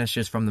she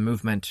vanishes from the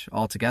movement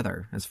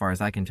altogether, as far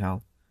as I can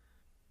tell.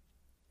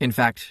 In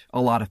fact,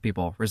 a lot of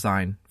people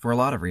resign for a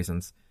lot of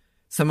reasons.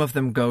 Some of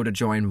them go to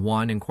join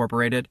One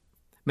Incorporated.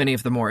 Many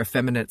of the more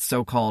effeminate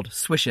so-called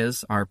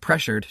swishes are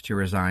pressured to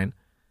resign.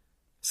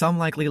 Some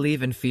likely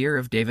leave in fear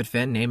of David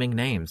Finn naming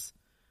names.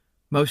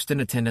 Most in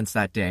attendance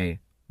that day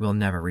will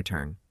never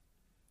return.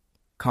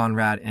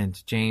 Conrad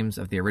and James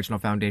of the original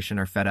Foundation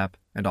are fed up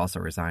and also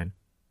resign.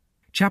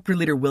 Chapter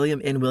leader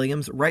William N.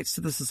 Williams writes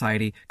to the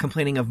society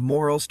complaining of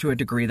morals to a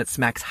degree that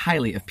smacks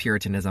highly of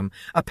Puritanism,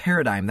 a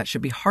paradigm that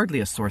should be hardly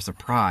a source of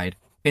pride.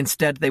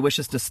 Instead, they wish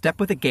us to step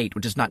with a gait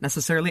which is not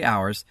necessarily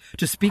ours,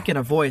 to speak in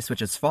a voice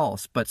which is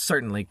false, but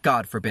certainly,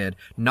 God forbid,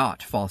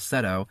 not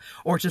falsetto,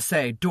 or to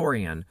say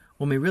Dorian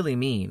when we really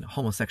mean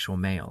homosexual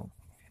male.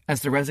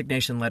 As the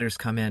resignation letters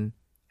come in,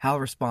 Hal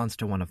responds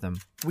to one of them.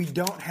 We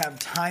don't have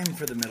time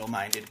for the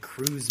middle-minded,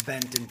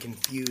 cruise-bent, and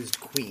confused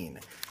queen.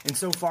 And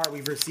so far,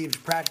 we've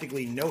received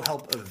practically no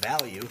help of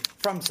value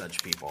from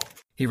such people.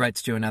 He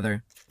writes to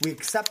another. We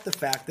accept the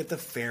fact that the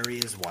fairy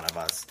is one of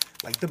us.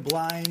 Like the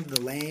blind,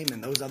 the lame,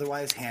 and those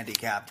otherwise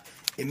handicapped,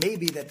 it may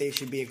be that they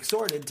should be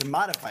exhorted to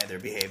modify their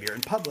behavior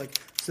in public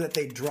so that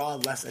they draw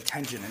less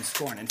attention and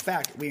scorn. In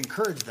fact, we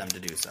encourage them to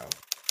do so.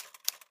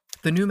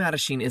 The new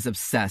Mattachine is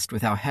obsessed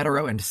with how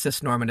hetero and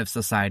cis-normative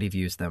society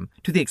views them,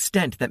 to the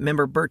extent that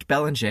member Bert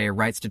Belanger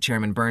writes to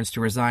Chairman Burns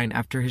to resign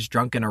after his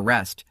drunken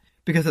arrest,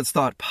 because it's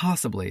thought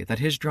possibly that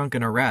his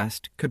drunken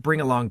arrest could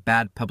bring along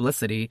bad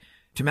publicity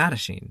to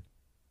Mattachine.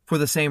 For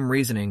the same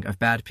reasoning of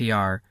bad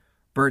PR,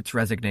 Bert's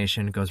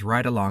resignation goes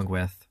right along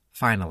with,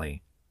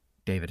 finally,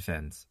 David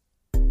Finn's.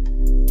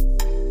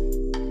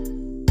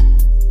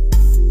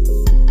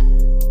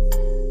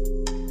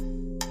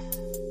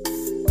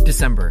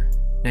 December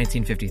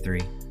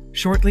 1953.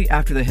 Shortly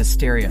after the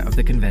hysteria of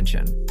the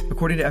convention,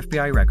 according to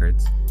FBI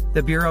records,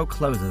 the Bureau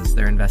closes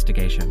their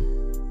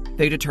investigation.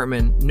 They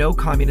determine no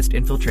communist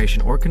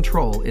infiltration or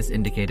control is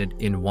indicated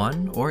in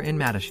one or in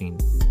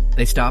Mattachine.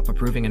 They stop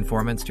approving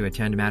informants to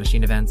attend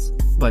Mattachine events,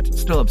 but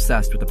still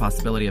obsessed with the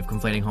possibility of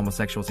conflating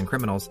homosexuals and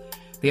criminals,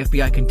 the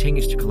FBI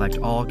continues to collect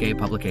all gay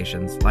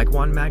publications, like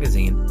One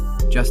magazine,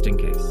 just in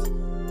case.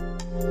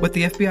 What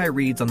the FBI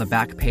reads on the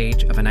back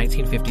page of a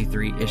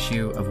 1953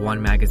 issue of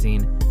One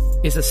magazine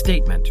is a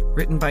statement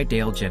written by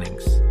Dale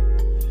Jennings.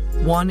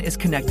 One is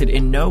connected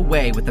in no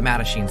way with the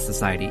Mattachine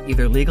Society,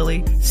 either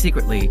legally,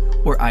 secretly,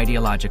 or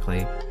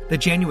ideologically. The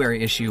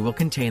January issue will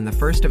contain the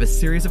first of a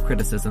series of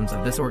criticisms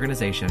of this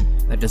organization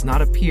that does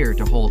not appear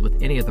to hold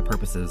with any of the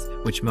purposes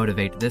which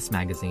motivate this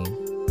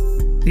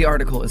magazine. The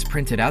article is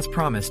printed as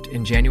promised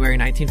in January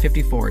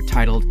 1954,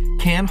 titled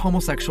Can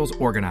Homosexuals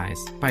Organize?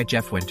 By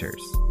Jeff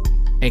Winters,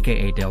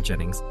 aka Dale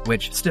Jennings,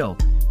 which, still,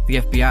 the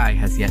FBI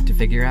has yet to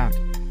figure out.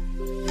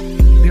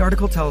 The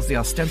article tells the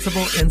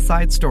ostensible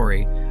inside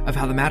story of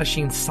how the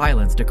Mattachine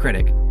silenced a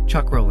critic,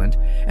 Chuck Rowland,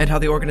 and how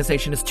the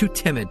organization is too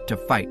timid to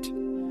fight.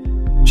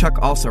 Chuck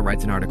also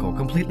writes an article,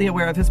 completely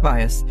aware of his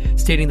bias,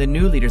 stating the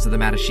new leaders of the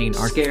Mattachine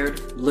are scared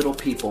little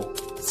people,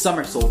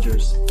 summer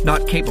soldiers,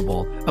 not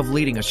capable of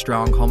leading a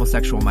strong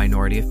homosexual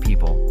minority of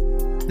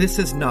people. This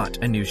is not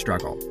a new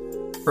struggle.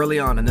 Early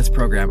on in this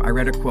program, I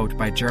read a quote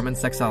by German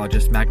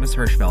sexologist Magnus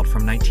Hirschfeld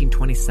from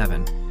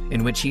 1927,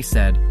 in which he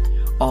said,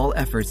 all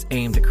efforts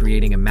aimed at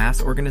creating a mass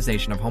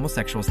organization of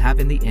homosexuals have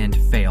in the end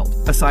failed.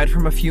 Aside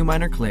from a few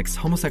minor cliques,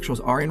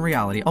 homosexuals are in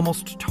reality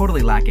almost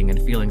totally lacking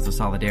in feelings of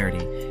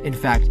solidarity. In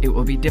fact, it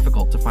will be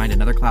difficult to find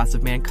another class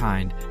of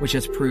mankind which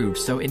has proved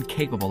so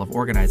incapable of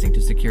organizing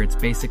to secure its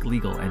basic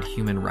legal and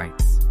human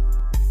rights.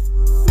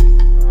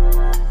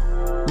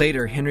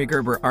 Later, Henry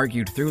Gerber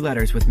argued through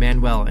letters with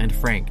Manuel and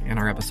Frank in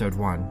our episode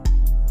 1.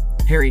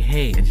 Harry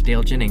Hay and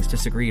Dale Jennings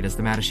disagreed as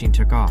the Mattachine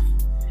took off.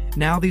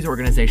 Now these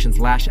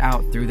organizations lash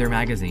out through their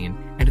magazine,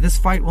 and this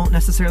fight won't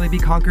necessarily be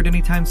conquered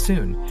anytime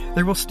soon.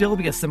 There will still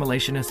be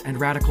assimilationists and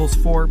radicals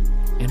for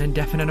an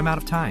indefinite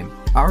amount of time.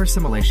 Our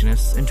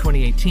assimilationists in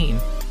 2018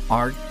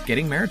 are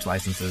getting marriage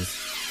licenses.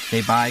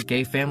 They buy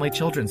gay family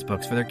children's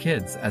books for their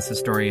kids, as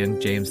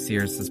historian James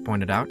Sears has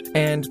pointed out.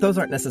 And those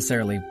aren't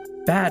necessarily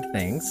bad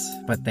things,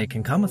 but they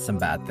can come with some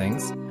bad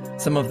things.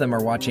 Some of them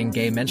are watching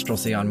gay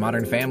minstrelsy on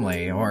Modern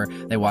Family, or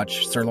they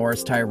watch Sir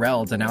Loras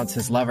Tyrell denounce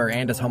his lover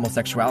and his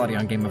homosexuality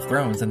on Game of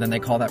Thrones, and then they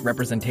call that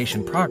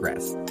representation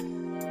progress.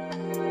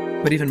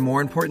 But even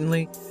more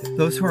importantly,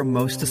 those who are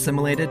most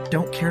assimilated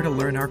don't care to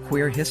learn our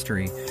queer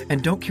history,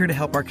 and don't care to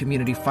help our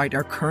community fight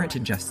our current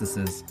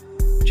injustices.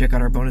 Check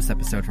out our bonus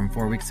episode from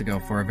 4 weeks ago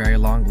for a very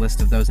long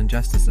list of those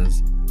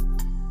injustices.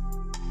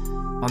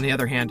 On the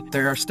other hand,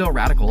 there are still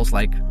radicals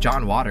like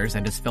John Waters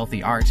and his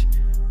filthy art,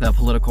 the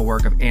political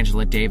work of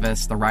Angela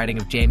Davis, the writing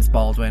of James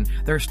Baldwin.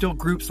 There are still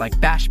groups like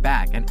Bash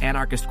Back, an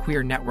anarchist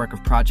queer network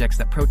of projects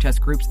that protest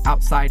groups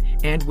outside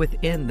and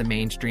within the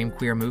mainstream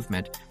queer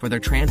movement for their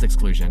trans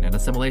exclusion and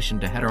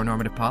assimilation to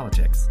heteronormative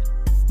politics.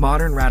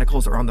 Modern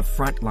radicals are on the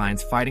front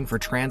lines fighting for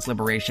trans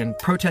liberation,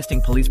 protesting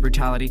police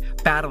brutality,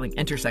 battling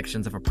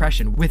intersections of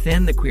oppression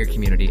within the queer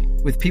community,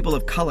 with people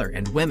of color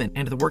and women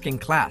and the working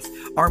class.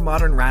 Our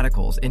modern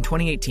radicals in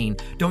 2018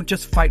 don't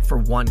just fight for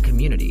one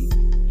community.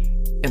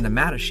 In the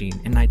Mattachine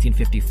in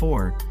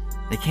 1954,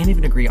 they can't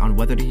even agree on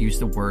whether to use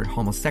the word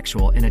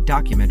homosexual in a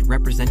document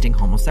representing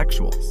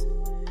homosexuals.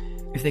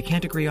 If they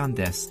can't agree on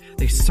this,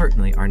 they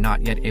certainly are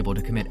not yet able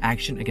to commit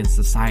action against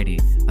society,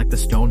 like the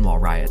Stonewall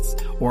riots,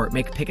 or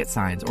make picket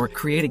signs, or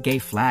create a gay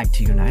flag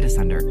to unite us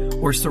under,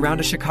 or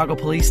surround a Chicago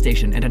police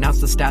station and announce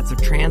the stats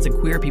of trans and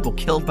queer people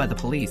killed by the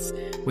police,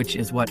 which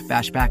is what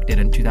Bash Back did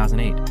in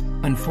 2008.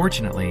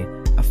 Unfortunately,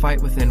 a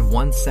fight within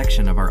one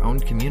section of our own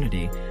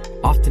community,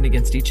 often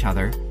against each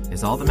other,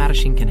 is all the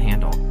Mattachine can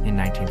handle in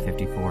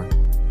 1954.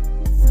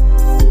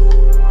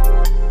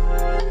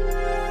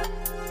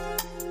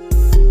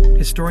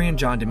 Historian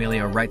John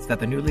D'Amelio writes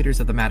that the new leaders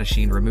of the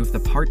Mattachine remove the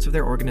parts of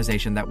their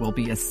organization that will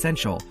be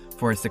essential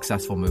for a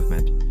successful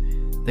movement.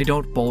 They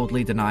don't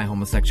boldly deny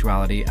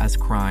homosexuality as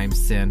crime,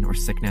 sin, or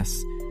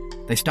sickness.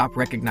 They stop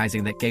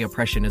recognizing that gay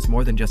oppression is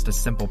more than just a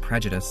simple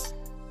prejudice.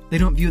 They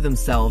don't view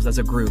themselves as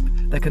a group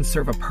that can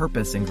serve a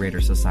purpose in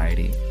greater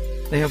society.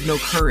 They have no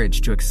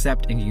courage to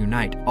accept and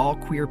unite all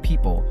queer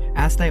people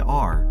as they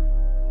are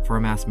for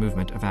a mass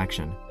movement of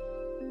action.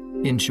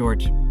 In short,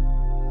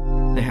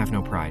 they have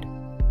no pride.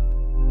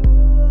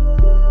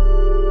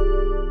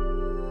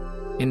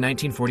 In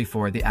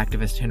 1944, the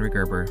activist Henry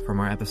Gerber, from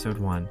our episode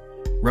 1,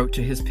 wrote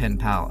to his pen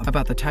pal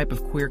about the type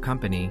of queer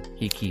company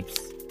he keeps.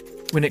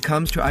 When it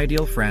comes to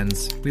ideal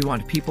friends, we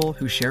want people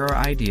who share our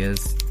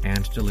ideas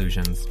and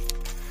delusions.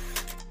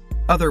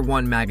 Other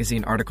One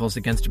magazine articles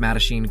against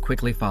Mattachine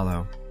quickly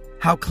follow.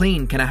 How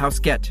clean can a house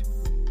get?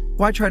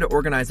 Why try to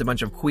organize a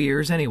bunch of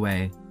queers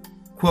anyway?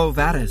 Quo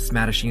vadis,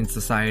 Mattachine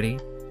Society?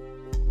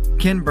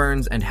 Ken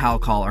Burns and Hal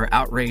Call are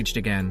outraged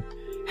again.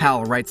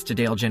 Hal writes to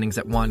Dale Jennings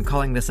at One,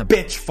 calling this a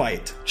bitch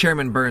fight.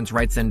 Chairman Burns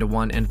writes into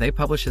One, and they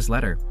publish his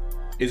letter.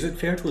 Is it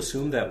fair to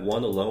assume that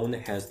One alone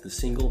has the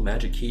single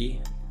magic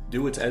key?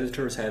 Do its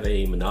editors have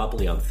a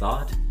monopoly on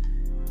thought?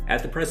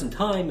 At the present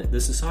time, the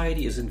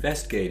Society is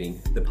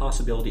investigating the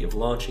possibility of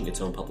launching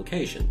its own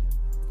publication.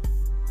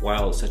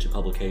 While such a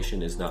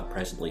publication is not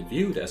presently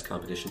viewed as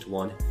competition to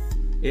One,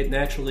 it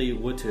naturally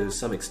would to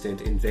some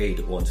extent invade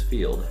One's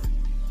field.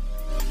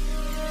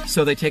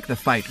 So they take the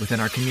fight within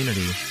our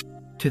community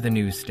to the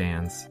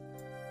newsstands.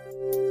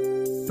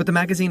 But the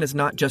magazine is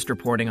not just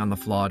reporting on the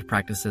flawed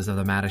practices of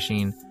the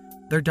Mattachine,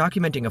 they're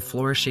documenting a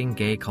flourishing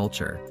gay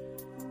culture.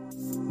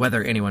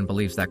 Whether anyone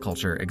believes that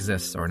culture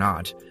exists or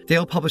not.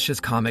 Dale publishes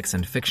comics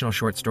and fictional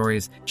short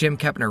stories. Jim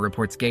Kepner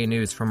reports gay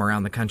news from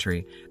around the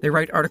country. They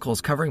write articles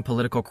covering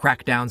political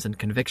crackdowns and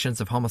convictions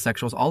of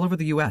homosexuals all over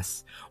the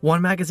U.S.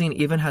 One magazine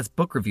even has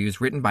book reviews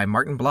written by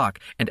Martin Block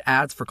and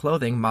ads for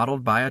clothing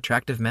modeled by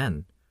attractive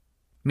men.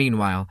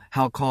 Meanwhile,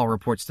 Hal Call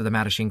reports to the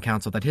Mattachine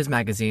Council that his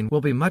magazine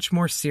will be much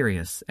more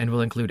serious and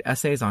will include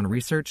essays on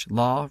research,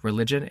 law,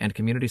 religion, and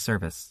community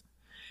service.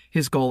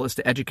 His goal is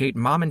to educate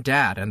mom and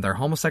dad and their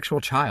homosexual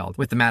child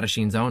with the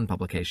Mattachine's own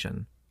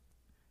publication.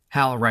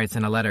 Hal writes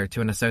in a letter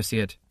to an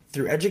associate,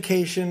 Through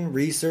education,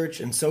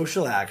 research, and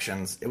social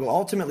actions, it will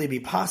ultimately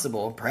be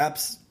possible,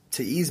 perhaps,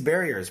 to ease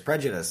barriers,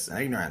 prejudice, and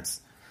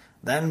ignorance.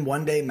 Then,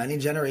 one day, many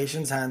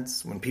generations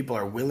hence, when people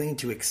are willing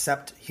to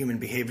accept human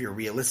behavior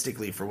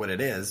realistically for what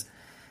it is,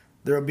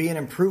 there will be an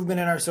improvement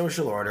in our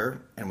social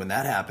order, and when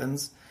that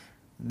happens,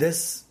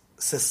 this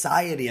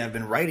society I've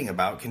been writing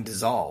about can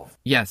dissolve.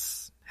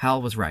 Yes,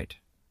 Hal was right.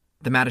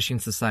 The Mattachine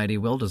Society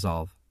will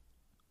dissolve.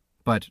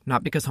 But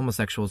not because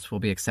homosexuals will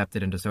be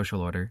accepted into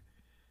social order.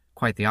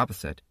 Quite the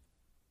opposite.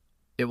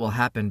 It will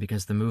happen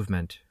because the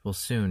movement will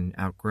soon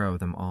outgrow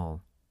them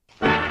all.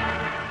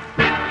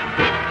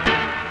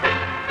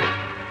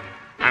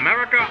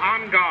 America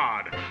on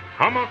Guard.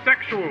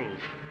 Homosexuals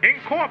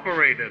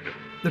Incorporated.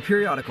 The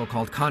periodical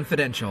called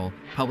Confidential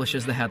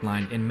publishes the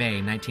headline in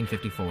May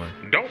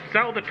 1954. Don't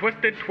sell the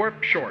twisted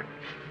twerp short.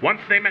 Once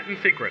they met in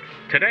secret.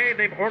 Today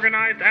they've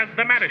organized as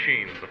the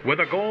Mattachines with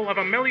a goal of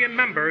 1 million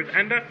members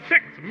and a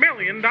 $6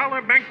 million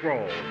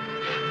bankroll.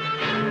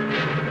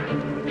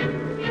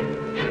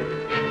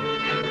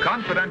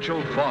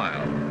 Confidential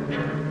File.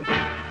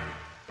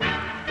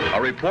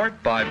 A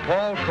report by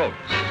Paul Coates,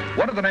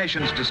 one of the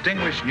nation's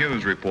distinguished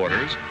news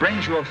reporters,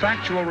 brings you a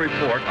factual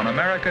report on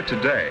America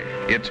today,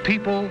 its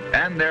people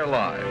and their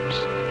lives.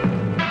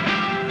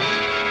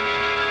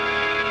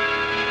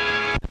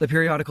 The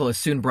periodical is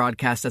soon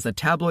broadcast as a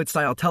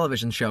tabloid-style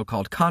television show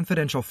called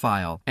Confidential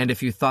File, and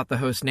if you thought the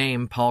host's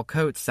name, Paul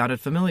Coates, sounded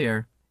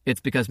familiar, it's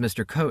because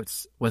Mr.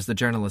 Coates was the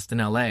journalist in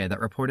L.A.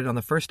 that reported on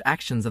the first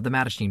actions of the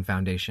Mattachine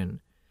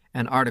Foundation,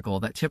 an article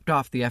that tipped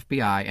off the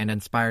FBI and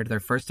inspired their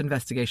first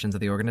investigations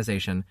of the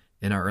organization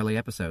in our early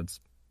episodes.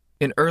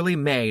 In early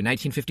May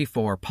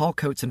 1954, Paul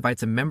Coates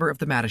invites a member of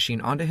the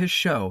Mattachine onto his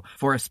show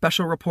for a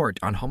special report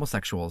on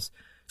homosexuals,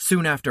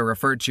 soon after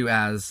referred to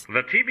as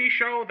the TV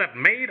show that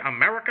made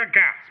America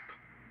gasp.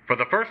 For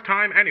the first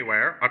time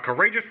anywhere, a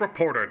courageous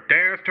reporter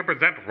dares to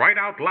present right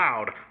out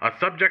loud a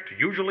subject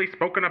usually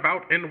spoken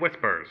about in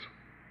whispers.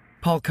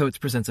 Paul Coates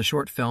presents a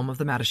short film of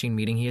the Mattachine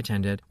meeting he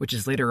attended, which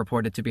is later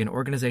reported to be an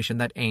organization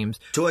that aims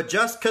to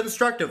adjust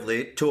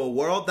constructively to a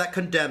world that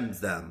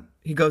condemns them.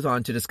 He goes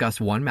on to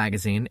discuss One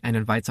magazine and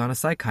invites on a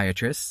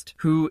psychiatrist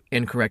who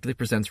incorrectly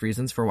presents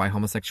reasons for why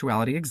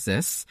homosexuality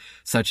exists,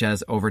 such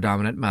as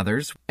overdominant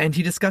mothers, and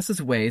he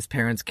discusses ways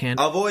parents can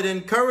avoid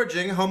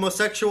encouraging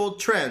homosexual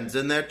trends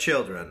in their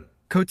children.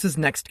 Coates'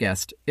 next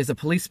guest is a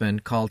policeman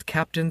called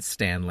Captain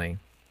Stanley.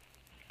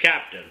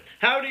 Captain,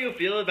 how do you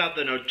feel about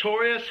the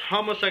notorious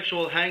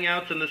homosexual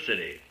hangouts in the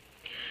city?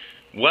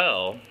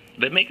 Well,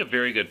 they make a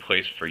very good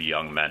place for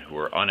young men who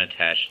are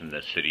unattached in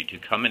the city to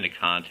come into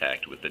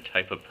contact with the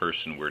type of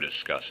person we're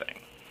discussing.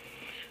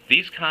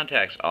 These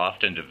contacts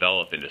often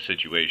develop into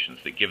situations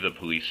that give the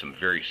police some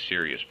very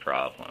serious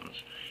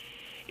problems.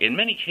 In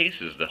many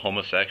cases, the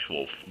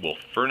homosexual will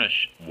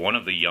furnish one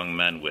of the young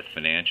men with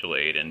financial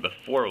aid, and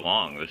before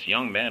long, this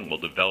young man will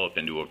develop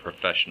into a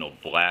professional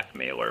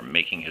blackmailer,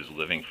 making his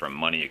living from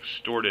money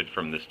extorted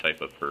from this type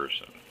of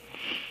person.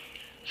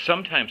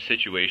 Sometimes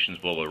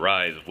situations will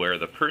arise where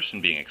the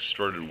person being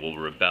extorted will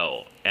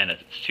rebel, and a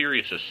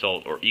serious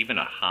assault or even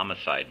a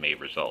homicide may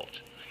result.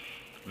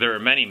 There are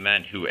many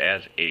men who,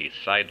 as a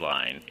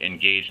sideline,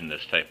 engage in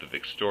this type of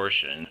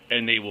extortion,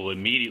 and they will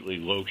immediately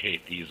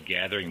locate these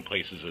gathering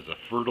places as a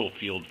fertile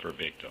field for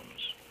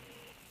victims.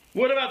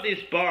 What about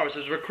these bars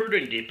as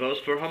recruiting depots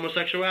for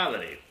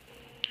homosexuality?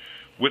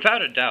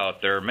 Without a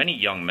doubt, there are many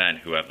young men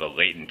who have the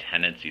latent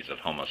tendencies of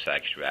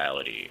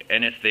homosexuality,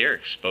 and if they are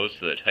exposed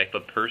to the type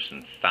of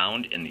person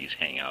found in these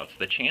hangouts,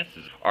 the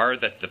chances are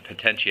that the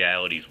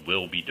potentialities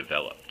will be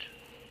developed.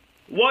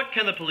 What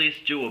can the police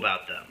do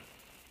about them?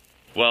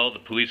 Well, the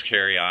police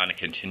carry on a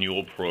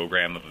continual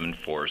program of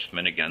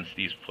enforcement against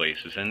these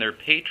places and their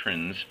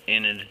patrons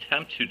in an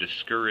attempt to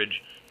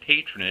discourage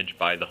patronage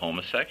by the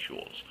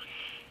homosexuals.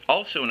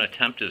 Also, an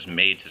attempt is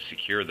made to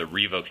secure the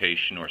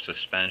revocation or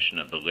suspension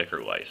of the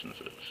liquor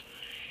licenses,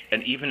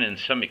 and even in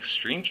some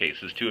extreme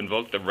cases to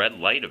invoke the Red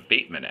Light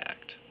Abatement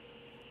Act.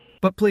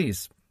 But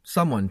please,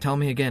 someone tell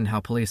me again how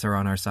police are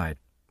on our side.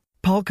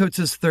 Paul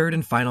Coates' third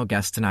and final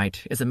guest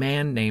tonight is a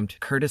man named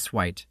Curtis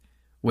White,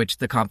 which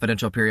the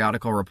Confidential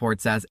periodical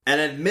reports as an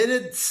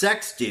admitted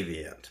sex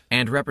deviant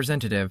and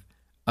representative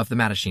of the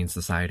Mattachine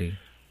Society.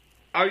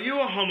 Are you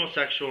a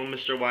homosexual,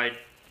 Mr. White?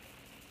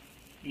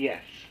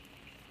 Yes.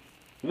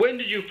 When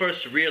did you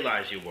first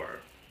realize you were?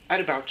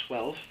 At about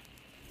 12.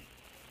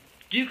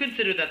 Do you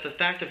consider that the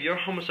fact of your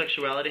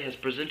homosexuality has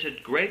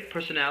presented great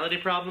personality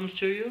problems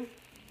to you?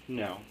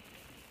 No.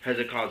 Has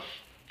it caused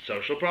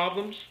social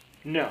problems?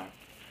 No.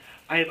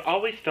 I have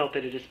always felt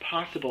that it is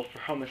possible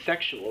for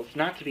homosexuals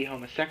not to be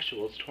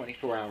homosexuals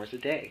 24 hours a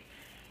day.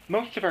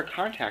 Most of our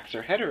contacts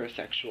are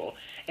heterosexual,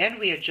 and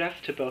we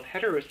adjust to both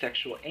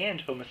heterosexual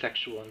and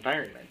homosexual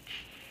environments.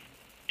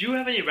 Do you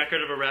have any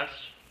record of arrest?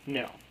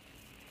 No.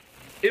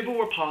 If it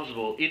were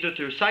possible, either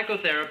through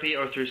psychotherapy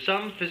or through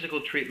some physical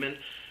treatment,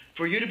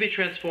 for you to be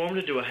transformed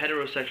into a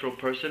heterosexual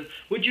person,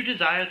 would you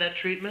desire that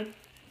treatment?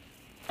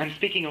 I'm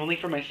speaking only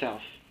for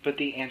myself, but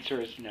the answer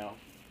is no.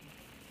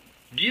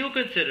 Do you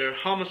consider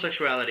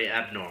homosexuality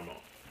abnormal?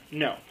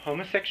 No,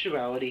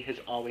 homosexuality has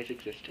always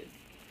existed.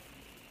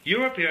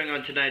 You're appearing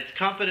on tonight's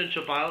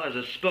confidential file as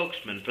a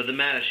spokesman for the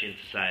Mattachine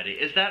Society,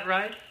 is that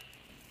right?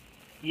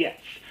 Yes.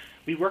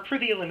 We work for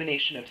the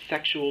elimination of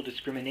sexual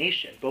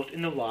discrimination, both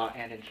in the law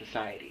and in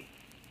society.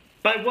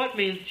 By what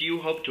means do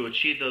you hope to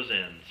achieve those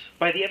ends?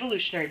 By the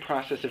evolutionary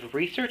process of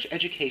research,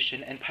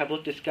 education, and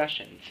public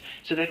discussions,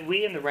 so that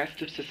we and the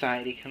rest of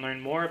society can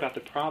learn more about the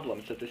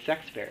problems of the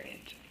sex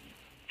variant.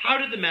 How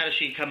did the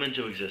Mattachine come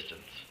into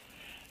existence?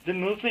 The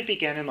movement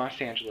began in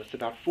Los Angeles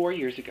about 4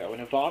 years ago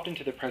and evolved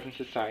into the present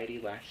society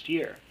last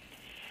year.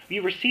 We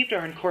received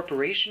our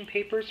incorporation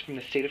papers from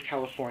the state of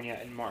California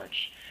in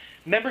March.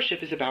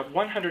 Membership is about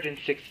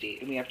 160,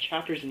 and we have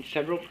chapters in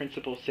several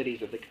principal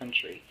cities of the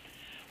country.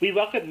 We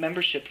welcome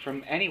membership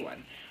from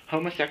anyone,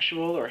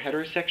 homosexual or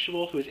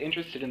heterosexual, who is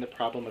interested in the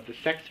problem of the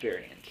sex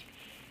variant.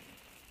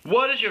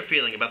 What is your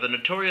feeling about the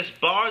notorious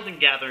bars and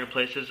gathering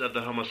places of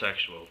the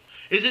homosexual?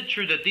 Is it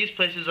true that these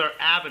places are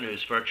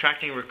avenues for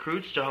attracting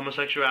recruits to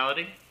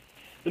homosexuality?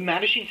 The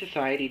Mattachine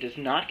Society does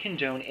not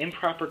condone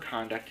improper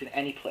conduct in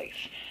any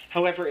place.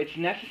 However, it's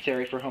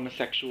necessary for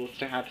homosexuals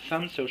to have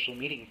some social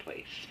meeting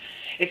place.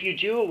 If you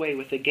do away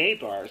with the gay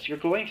bars, you're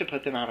going to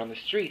put them out on the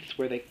streets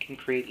where they can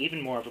create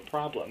even more of a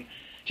problem.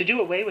 To do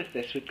away with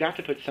this, we've got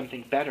to put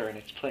something better in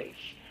its place.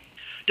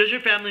 Does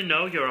your family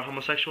know you're a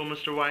homosexual,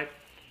 Mr. White?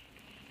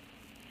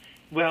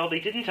 Well, they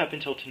didn't up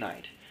until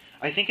tonight.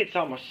 I think it's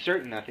almost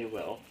certain that they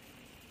will.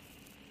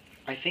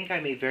 I think I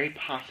may very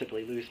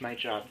possibly lose my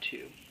job,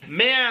 too.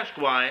 May I ask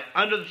why,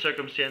 under the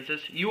circumstances,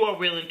 you are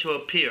willing to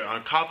appear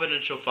on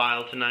confidential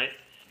file tonight?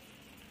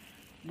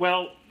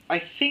 Well,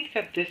 I think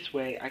that this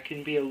way I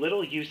can be a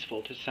little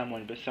useful to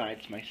someone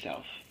besides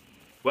myself.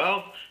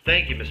 Well,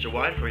 thank you, Mr.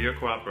 White, for your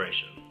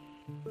cooperation.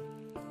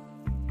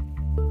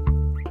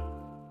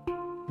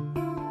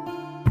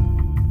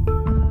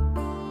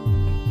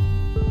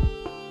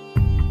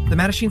 The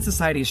Mattachine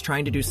Society is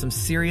trying to do some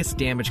serious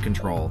damage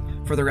control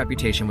for their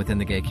reputation within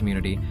the gay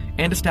community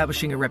and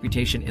establishing a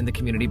reputation in the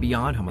community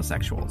beyond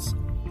homosexuals.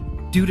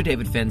 Due to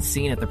David Finn's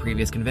scene at the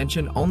previous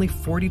convention, only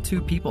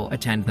 42 people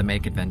attend the May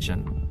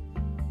convention.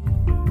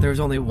 There is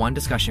only one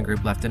discussion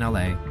group left in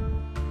LA.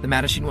 The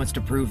Mattachine wants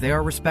to prove they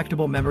are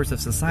respectable members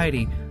of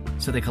society,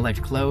 so they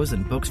collect clothes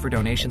and books for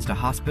donations to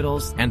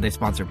hospitals, and they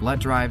sponsor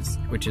blood drives,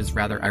 which is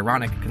rather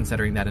ironic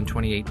considering that in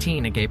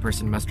 2018 a gay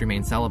person must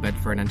remain celibate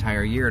for an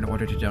entire year in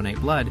order to donate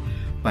blood,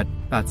 but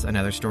that's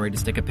another story to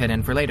stick a pin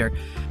in for later.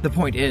 The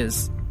point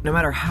is, no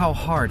matter how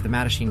hard the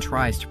Mattachine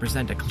tries to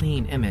present a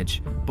clean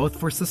image, both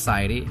for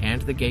society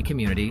and the gay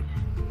community,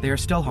 they are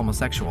still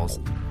homosexuals,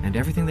 and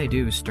everything they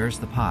do stirs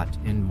the pot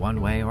in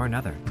one way or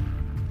another.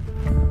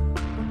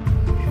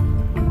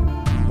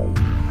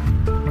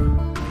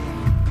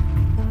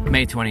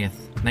 May 20th,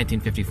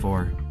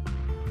 1954.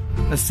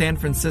 A San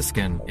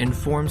Franciscan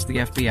informs the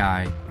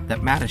FBI that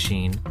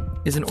Mattachine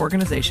is an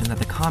organization that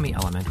the commie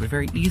element would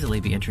very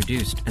easily be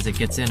introduced as it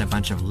gets in a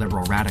bunch of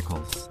liberal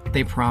radicals.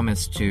 They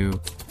promise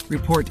to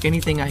Report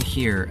anything I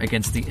hear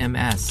against the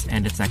MS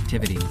and its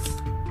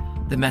activities.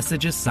 The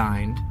message is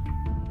signed,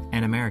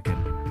 an American.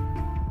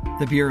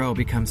 The Bureau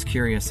becomes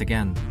curious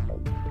again.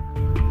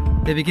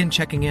 They begin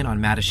checking in on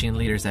Mattachine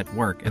leaders at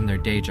work and their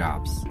day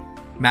jobs.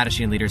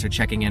 Mattachine leaders are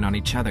checking in on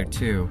each other,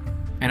 too,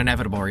 an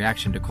inevitable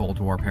reaction to Cold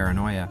War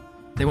paranoia.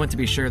 They want to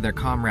be sure their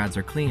comrades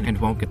are clean and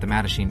won't get the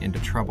Mattachine into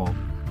trouble.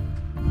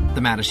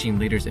 The Mattachine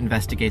leaders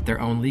investigate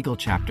their own legal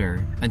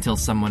chapter until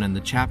someone in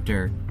the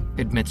chapter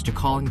admits to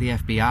calling the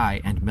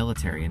FBI and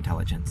military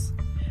intelligence.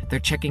 They're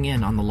checking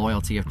in on the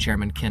loyalty of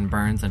Chairman Ken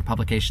Burns and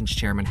Publications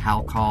Chairman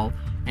Hal Call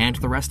and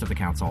the rest of the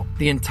council.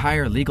 The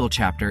entire legal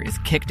chapter is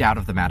kicked out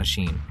of the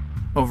Mattachine.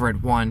 Over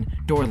at one,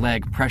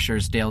 Dorleg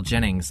pressures Dale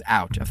Jennings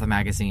out of the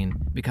magazine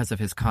because of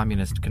his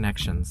communist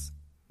connections.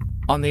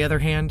 On the other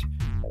hand,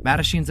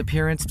 Mattachine's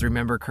appearance through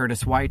member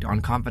Curtis White on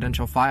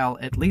Confidential File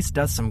at least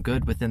does some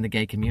good within the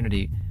gay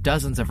community.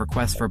 Dozens of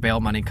requests for bail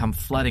money come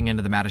flooding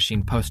into the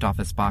Mattachine post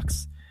office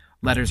box.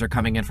 Letters are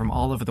coming in from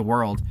all over the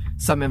world.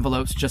 Some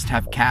envelopes just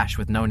have cash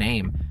with no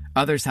name.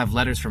 Others have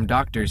letters from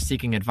doctors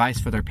seeking advice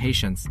for their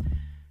patients.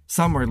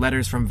 Some are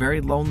letters from very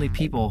lonely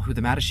people who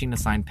the Mattachine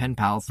assigned pen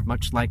pals,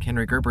 much like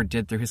Henry Gerber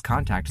did through his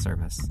contact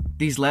service.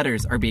 These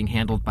letters are being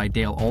handled by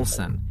Dale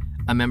Olson,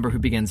 a member who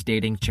begins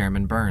dating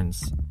Chairman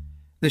Burns.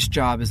 This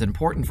job is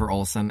important for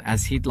Olson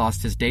as he'd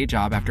lost his day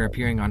job after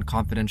appearing on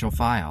Confidential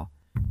File.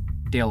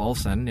 Dale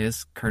Olson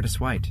is Curtis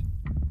White.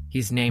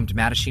 He's named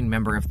Mattachine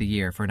Member of the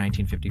Year for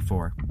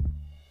 1954.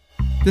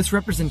 This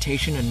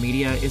representation in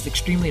media is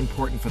extremely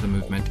important for the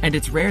movement, and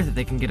it's rare that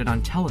they can get it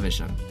on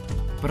television.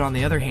 But on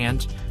the other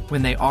hand,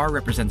 when they are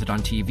represented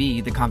on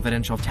TV, the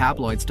Confidential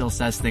tabloid still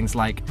says things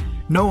like,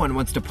 "No one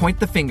wants to point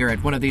the finger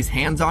at one of these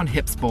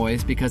hands-on-hips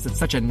boys because it's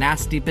such a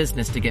nasty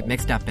business to get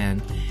mixed up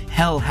in.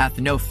 Hell hath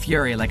no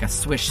fury like a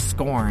swish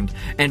scorned,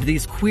 and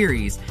these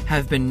queries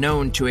have been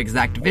known to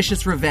exact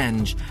vicious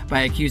revenge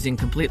by accusing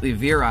completely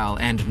virile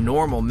and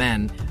normal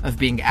men of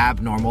being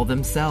abnormal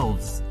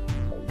themselves."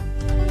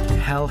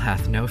 Hell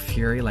hath no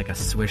fury like a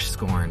swish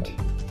scorned.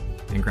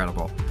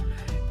 Incredible.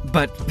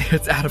 But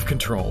it's out of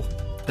control.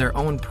 Their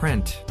own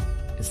print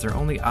is their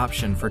only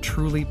option for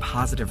truly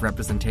positive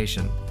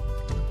representation.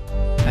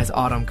 As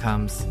autumn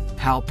comes,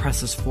 Hal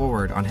presses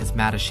forward on his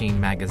Mattachine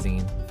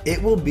magazine.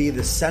 It will be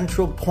the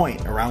central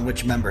point around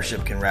which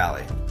membership can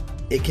rally.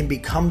 It can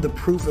become the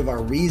proof of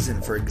our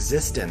reason for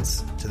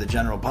existence to the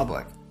general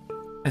public.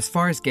 As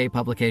far as gay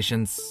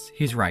publications,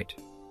 he's right.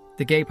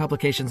 The gay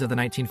publications of the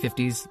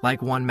 1950s,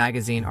 like One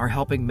magazine, are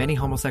helping many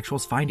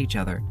homosexuals find each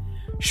other.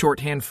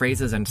 Shorthand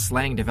phrases and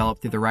slang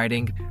developed through the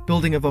writing,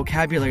 building a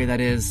vocabulary that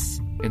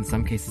is, in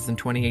some cases in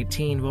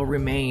 2018, will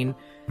remain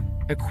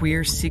a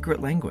queer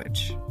secret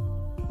language.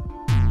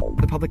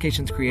 The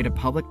publications create a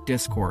public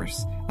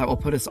discourse that will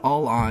put us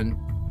all on,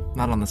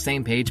 not on the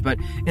same page, but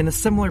in a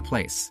similar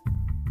place.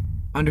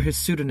 Under his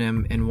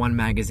pseudonym in One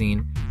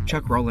magazine,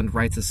 Chuck Rowland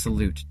writes a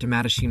salute to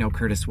Mattachino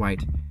Curtis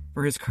White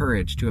for his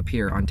courage to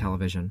appear on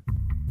television.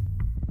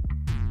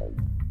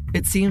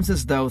 It seems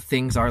as though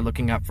things are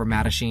looking up for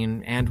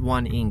Mattachine and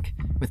One Inc.,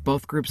 with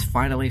both groups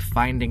finally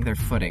finding their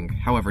footing,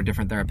 however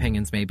different their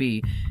opinions may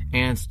be,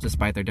 and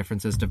despite their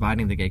differences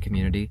dividing the gay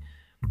community.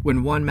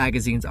 When One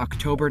magazine's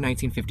October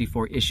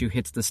 1954 issue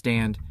hits the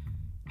stand,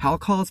 Hal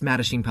Call's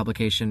Mattachine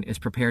publication is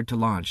prepared to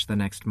launch the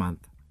next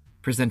month,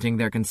 presenting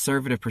their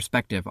conservative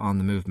perspective on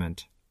the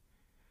movement.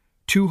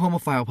 Two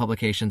homophile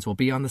publications will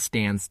be on the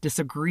stands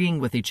disagreeing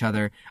with each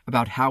other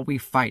about how we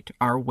fight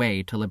our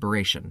way to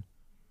liberation.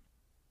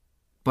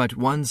 But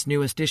One's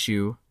newest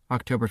issue,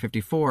 October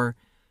 54,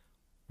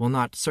 will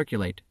not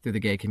circulate through the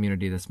gay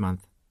community this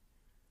month.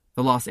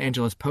 The Los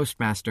Angeles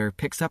Postmaster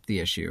picks up the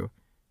issue,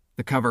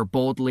 the cover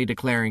boldly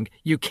declaring,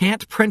 "You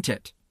can't print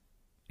it!"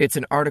 It's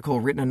an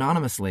article written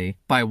anonymously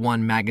by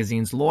One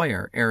magazine's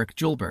lawyer, Eric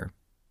Julber.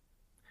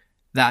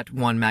 That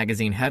One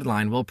magazine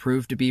headline will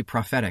prove to be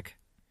prophetic.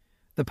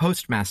 The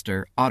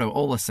postmaster, Otto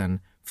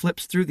Olesen,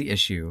 flips through the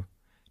issue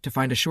to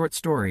find a short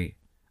story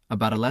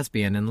about a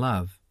lesbian in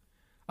love,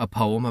 a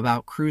poem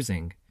about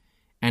cruising,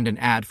 and an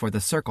ad for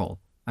The Circle,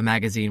 a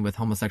magazine with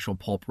homosexual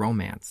pulp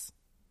romance.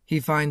 He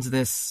finds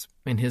this,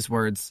 in his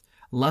words,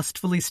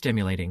 lustfully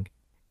stimulating,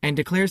 and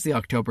declares the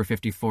October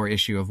 54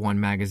 issue of One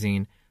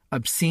magazine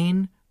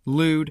obscene,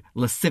 lewd,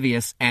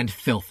 lascivious, and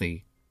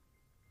filthy.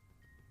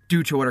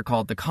 Due to what are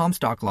called the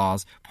Comstock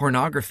laws,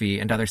 pornography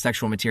and other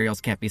sexual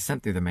materials can't be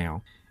sent through the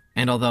mail.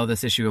 And although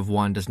this issue of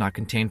One does not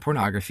contain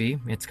pornography,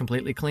 it's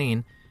completely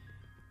clean.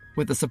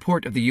 With the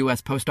support of the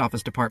U.S. Post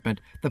Office Department,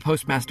 the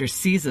postmaster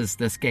seizes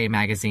this gay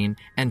magazine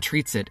and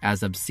treats it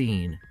as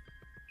obscene.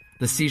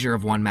 The seizure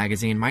of One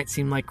magazine might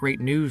seem like great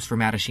news for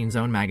Mattachine's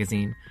own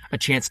magazine, a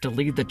chance to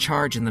lead the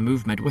charge in the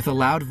movement with a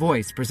loud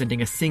voice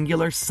presenting a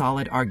singular,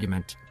 solid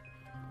argument.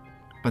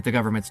 But the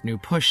government's new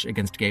push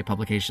against gay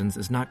publications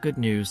is not good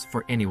news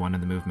for anyone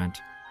in the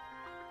movement.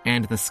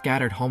 And the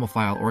scattered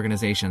homophile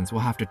organizations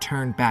will have to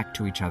turn back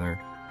to each other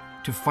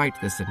to fight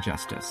this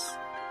injustice.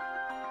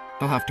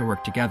 They'll have to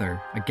work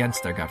together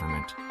against their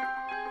government,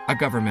 a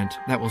government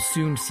that will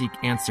soon seek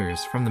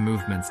answers from the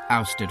movement's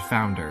ousted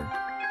founder,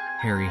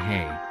 Harry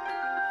Hay.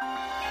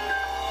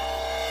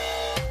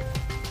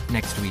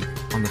 next week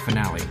on the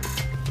finale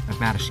of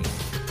Mattachine.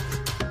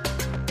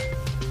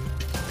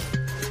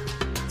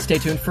 Stay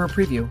tuned for a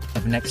preview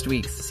of next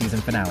week's season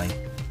finale.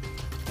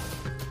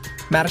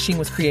 Mattachine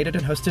was created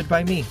and hosted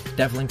by me,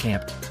 Devlin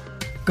Camp.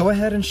 Go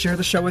ahead and share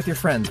the show with your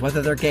friends,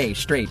 whether they're gay,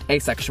 straight,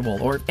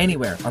 asexual, or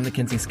anywhere on the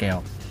Kinsey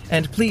scale.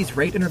 And please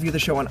rate and review the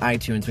show on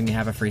iTunes when you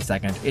have a free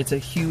second. It's a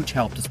huge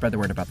help to spread the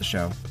word about the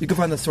show. You can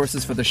find the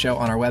sources for the show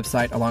on our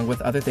website, along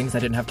with other things I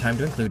didn't have time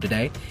to include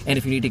today. And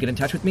if you need to get in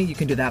touch with me, you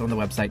can do that on the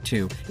website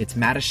too. It's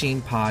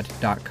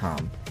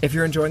mattachinepod.com. If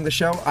you're enjoying the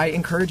show, I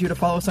encourage you to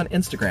follow us on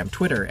Instagram,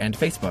 Twitter, and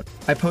Facebook.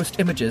 I post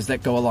images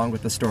that go along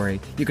with the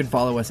story. You can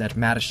follow us at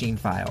Mattachine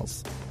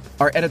Files.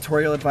 Our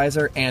editorial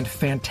advisor and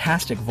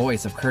fantastic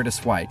voice of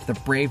Curtis White, the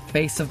brave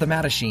face of the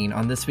Mattachine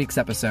on this week's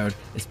episode,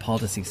 is Paul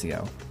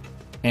DeCiccio.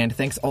 And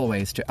thanks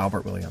always to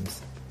Albert Williams.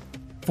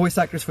 Voice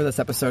actors for this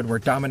episode were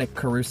Dominic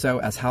Caruso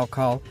as Hal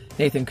Call,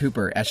 Nathan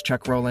Cooper as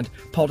Chuck Rowland,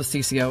 Paul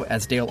DeCiccio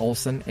as Dale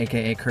Olson,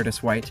 aka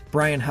Curtis White,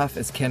 Brian Huff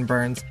as Ken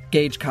Burns,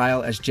 Gage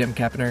Kyle as Jim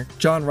Kepner,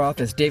 John Roth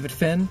as David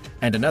Finn,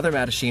 and another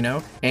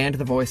Mattachino, and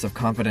the voice of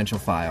Confidential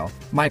File,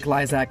 Mike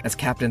Lysak as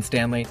Captain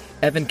Stanley,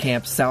 Evan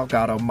Camp, Sal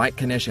Gatto, Mike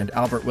Kanish, and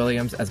Albert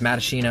Williams as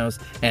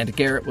Mattachinos, and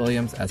Garrett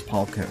Williams as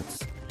Paul Coates.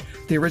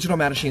 The original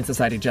Mattachine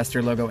Society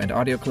gesture logo and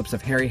audio clips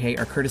of Harry Hay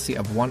are courtesy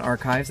of One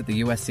Archives at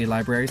the USC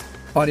Libraries.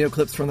 Audio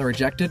clips from The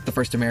Rejected, the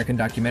first American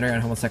documentary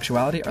on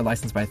homosexuality, are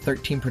licensed by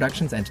 13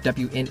 Productions and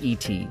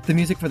WNET. The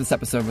music for this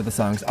episode were the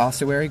songs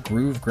Ossuary,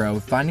 Groove,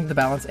 Grove, Finding the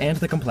Balance, and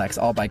The Complex,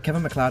 all by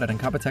Kevin MacLeod at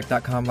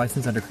Incompetech.com,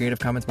 licensed under Creative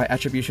Commons by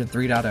Attribution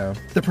 3.0.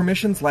 The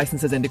permissions,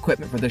 licenses, and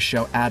equipment for this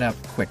show add up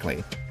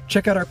quickly.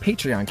 Check out our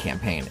Patreon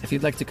campaign if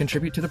you'd like to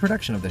contribute to the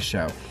production of this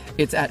show.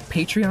 It's at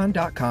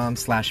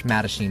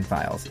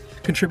patreon.com/MattachineFiles.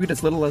 Contribute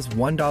as little as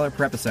 $1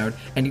 per episode,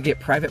 and you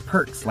get private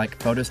perks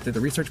like photos through the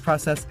research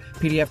process,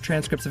 PDF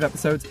transcripts of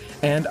episodes,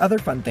 and other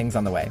fun things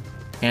on the way.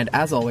 And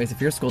as always,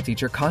 if you're a school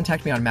teacher,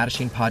 contact me on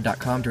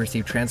Mattachinepod.com to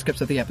receive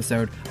transcripts of the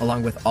episode,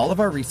 along with all of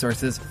our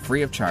resources,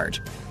 free of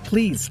charge.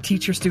 Please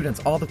teach your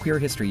students all the queer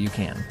history you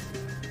can.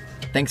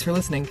 Thanks for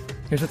listening.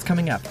 Here's what's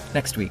coming up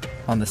next week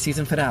on the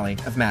season finale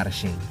of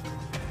Mattachine.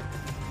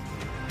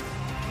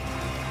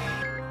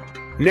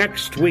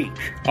 Next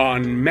week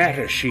on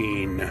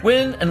Mattachine.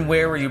 When and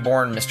where were you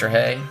born, Mr.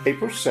 Hay?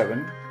 April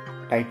 7,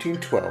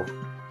 1912,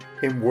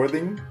 in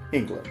Worthing,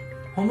 England.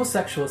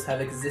 Homosexuals have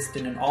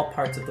existed in all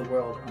parts of the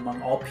world,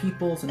 among all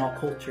peoples and all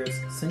cultures,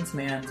 since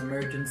man's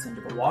emergence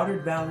into the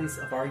watered valleys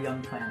of our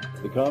young planet.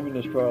 The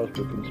communist trials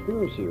for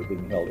conspiracy are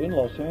being held in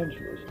Los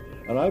Angeles.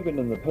 And I've been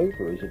in the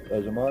paper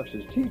as a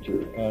Marxist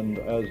teacher and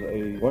as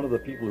one of the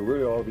people who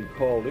really ought to be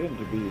called in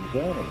to be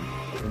examined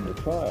in the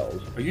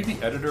trials. Are you the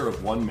editor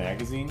of One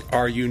Magazine?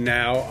 Are you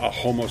now a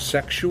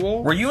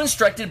homosexual? Were you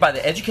instructed by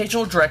the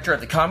educational director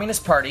of the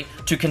Communist Party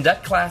to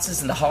conduct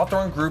classes in the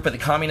Hawthorne group of the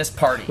Communist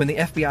Party? When the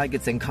FBI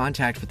gets in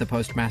contact with the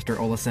Postmaster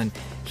Olison,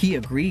 he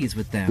agrees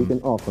with them. We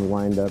can often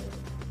wind up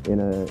in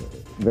a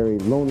very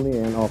lonely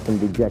and often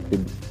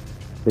dejected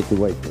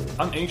situation.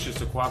 I'm anxious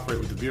to cooperate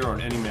with the Bureau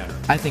in any manner.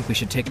 I think we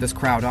should take this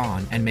crowd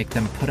on and make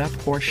them put up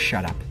or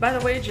shut up. By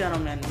the way,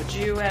 gentlemen, would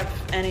you have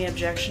any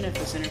objection if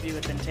this interview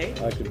had been taped?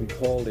 I could be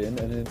called in,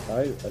 and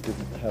I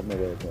didn't have no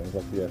way of knowing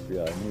what the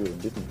FBI knew and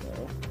didn't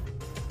know.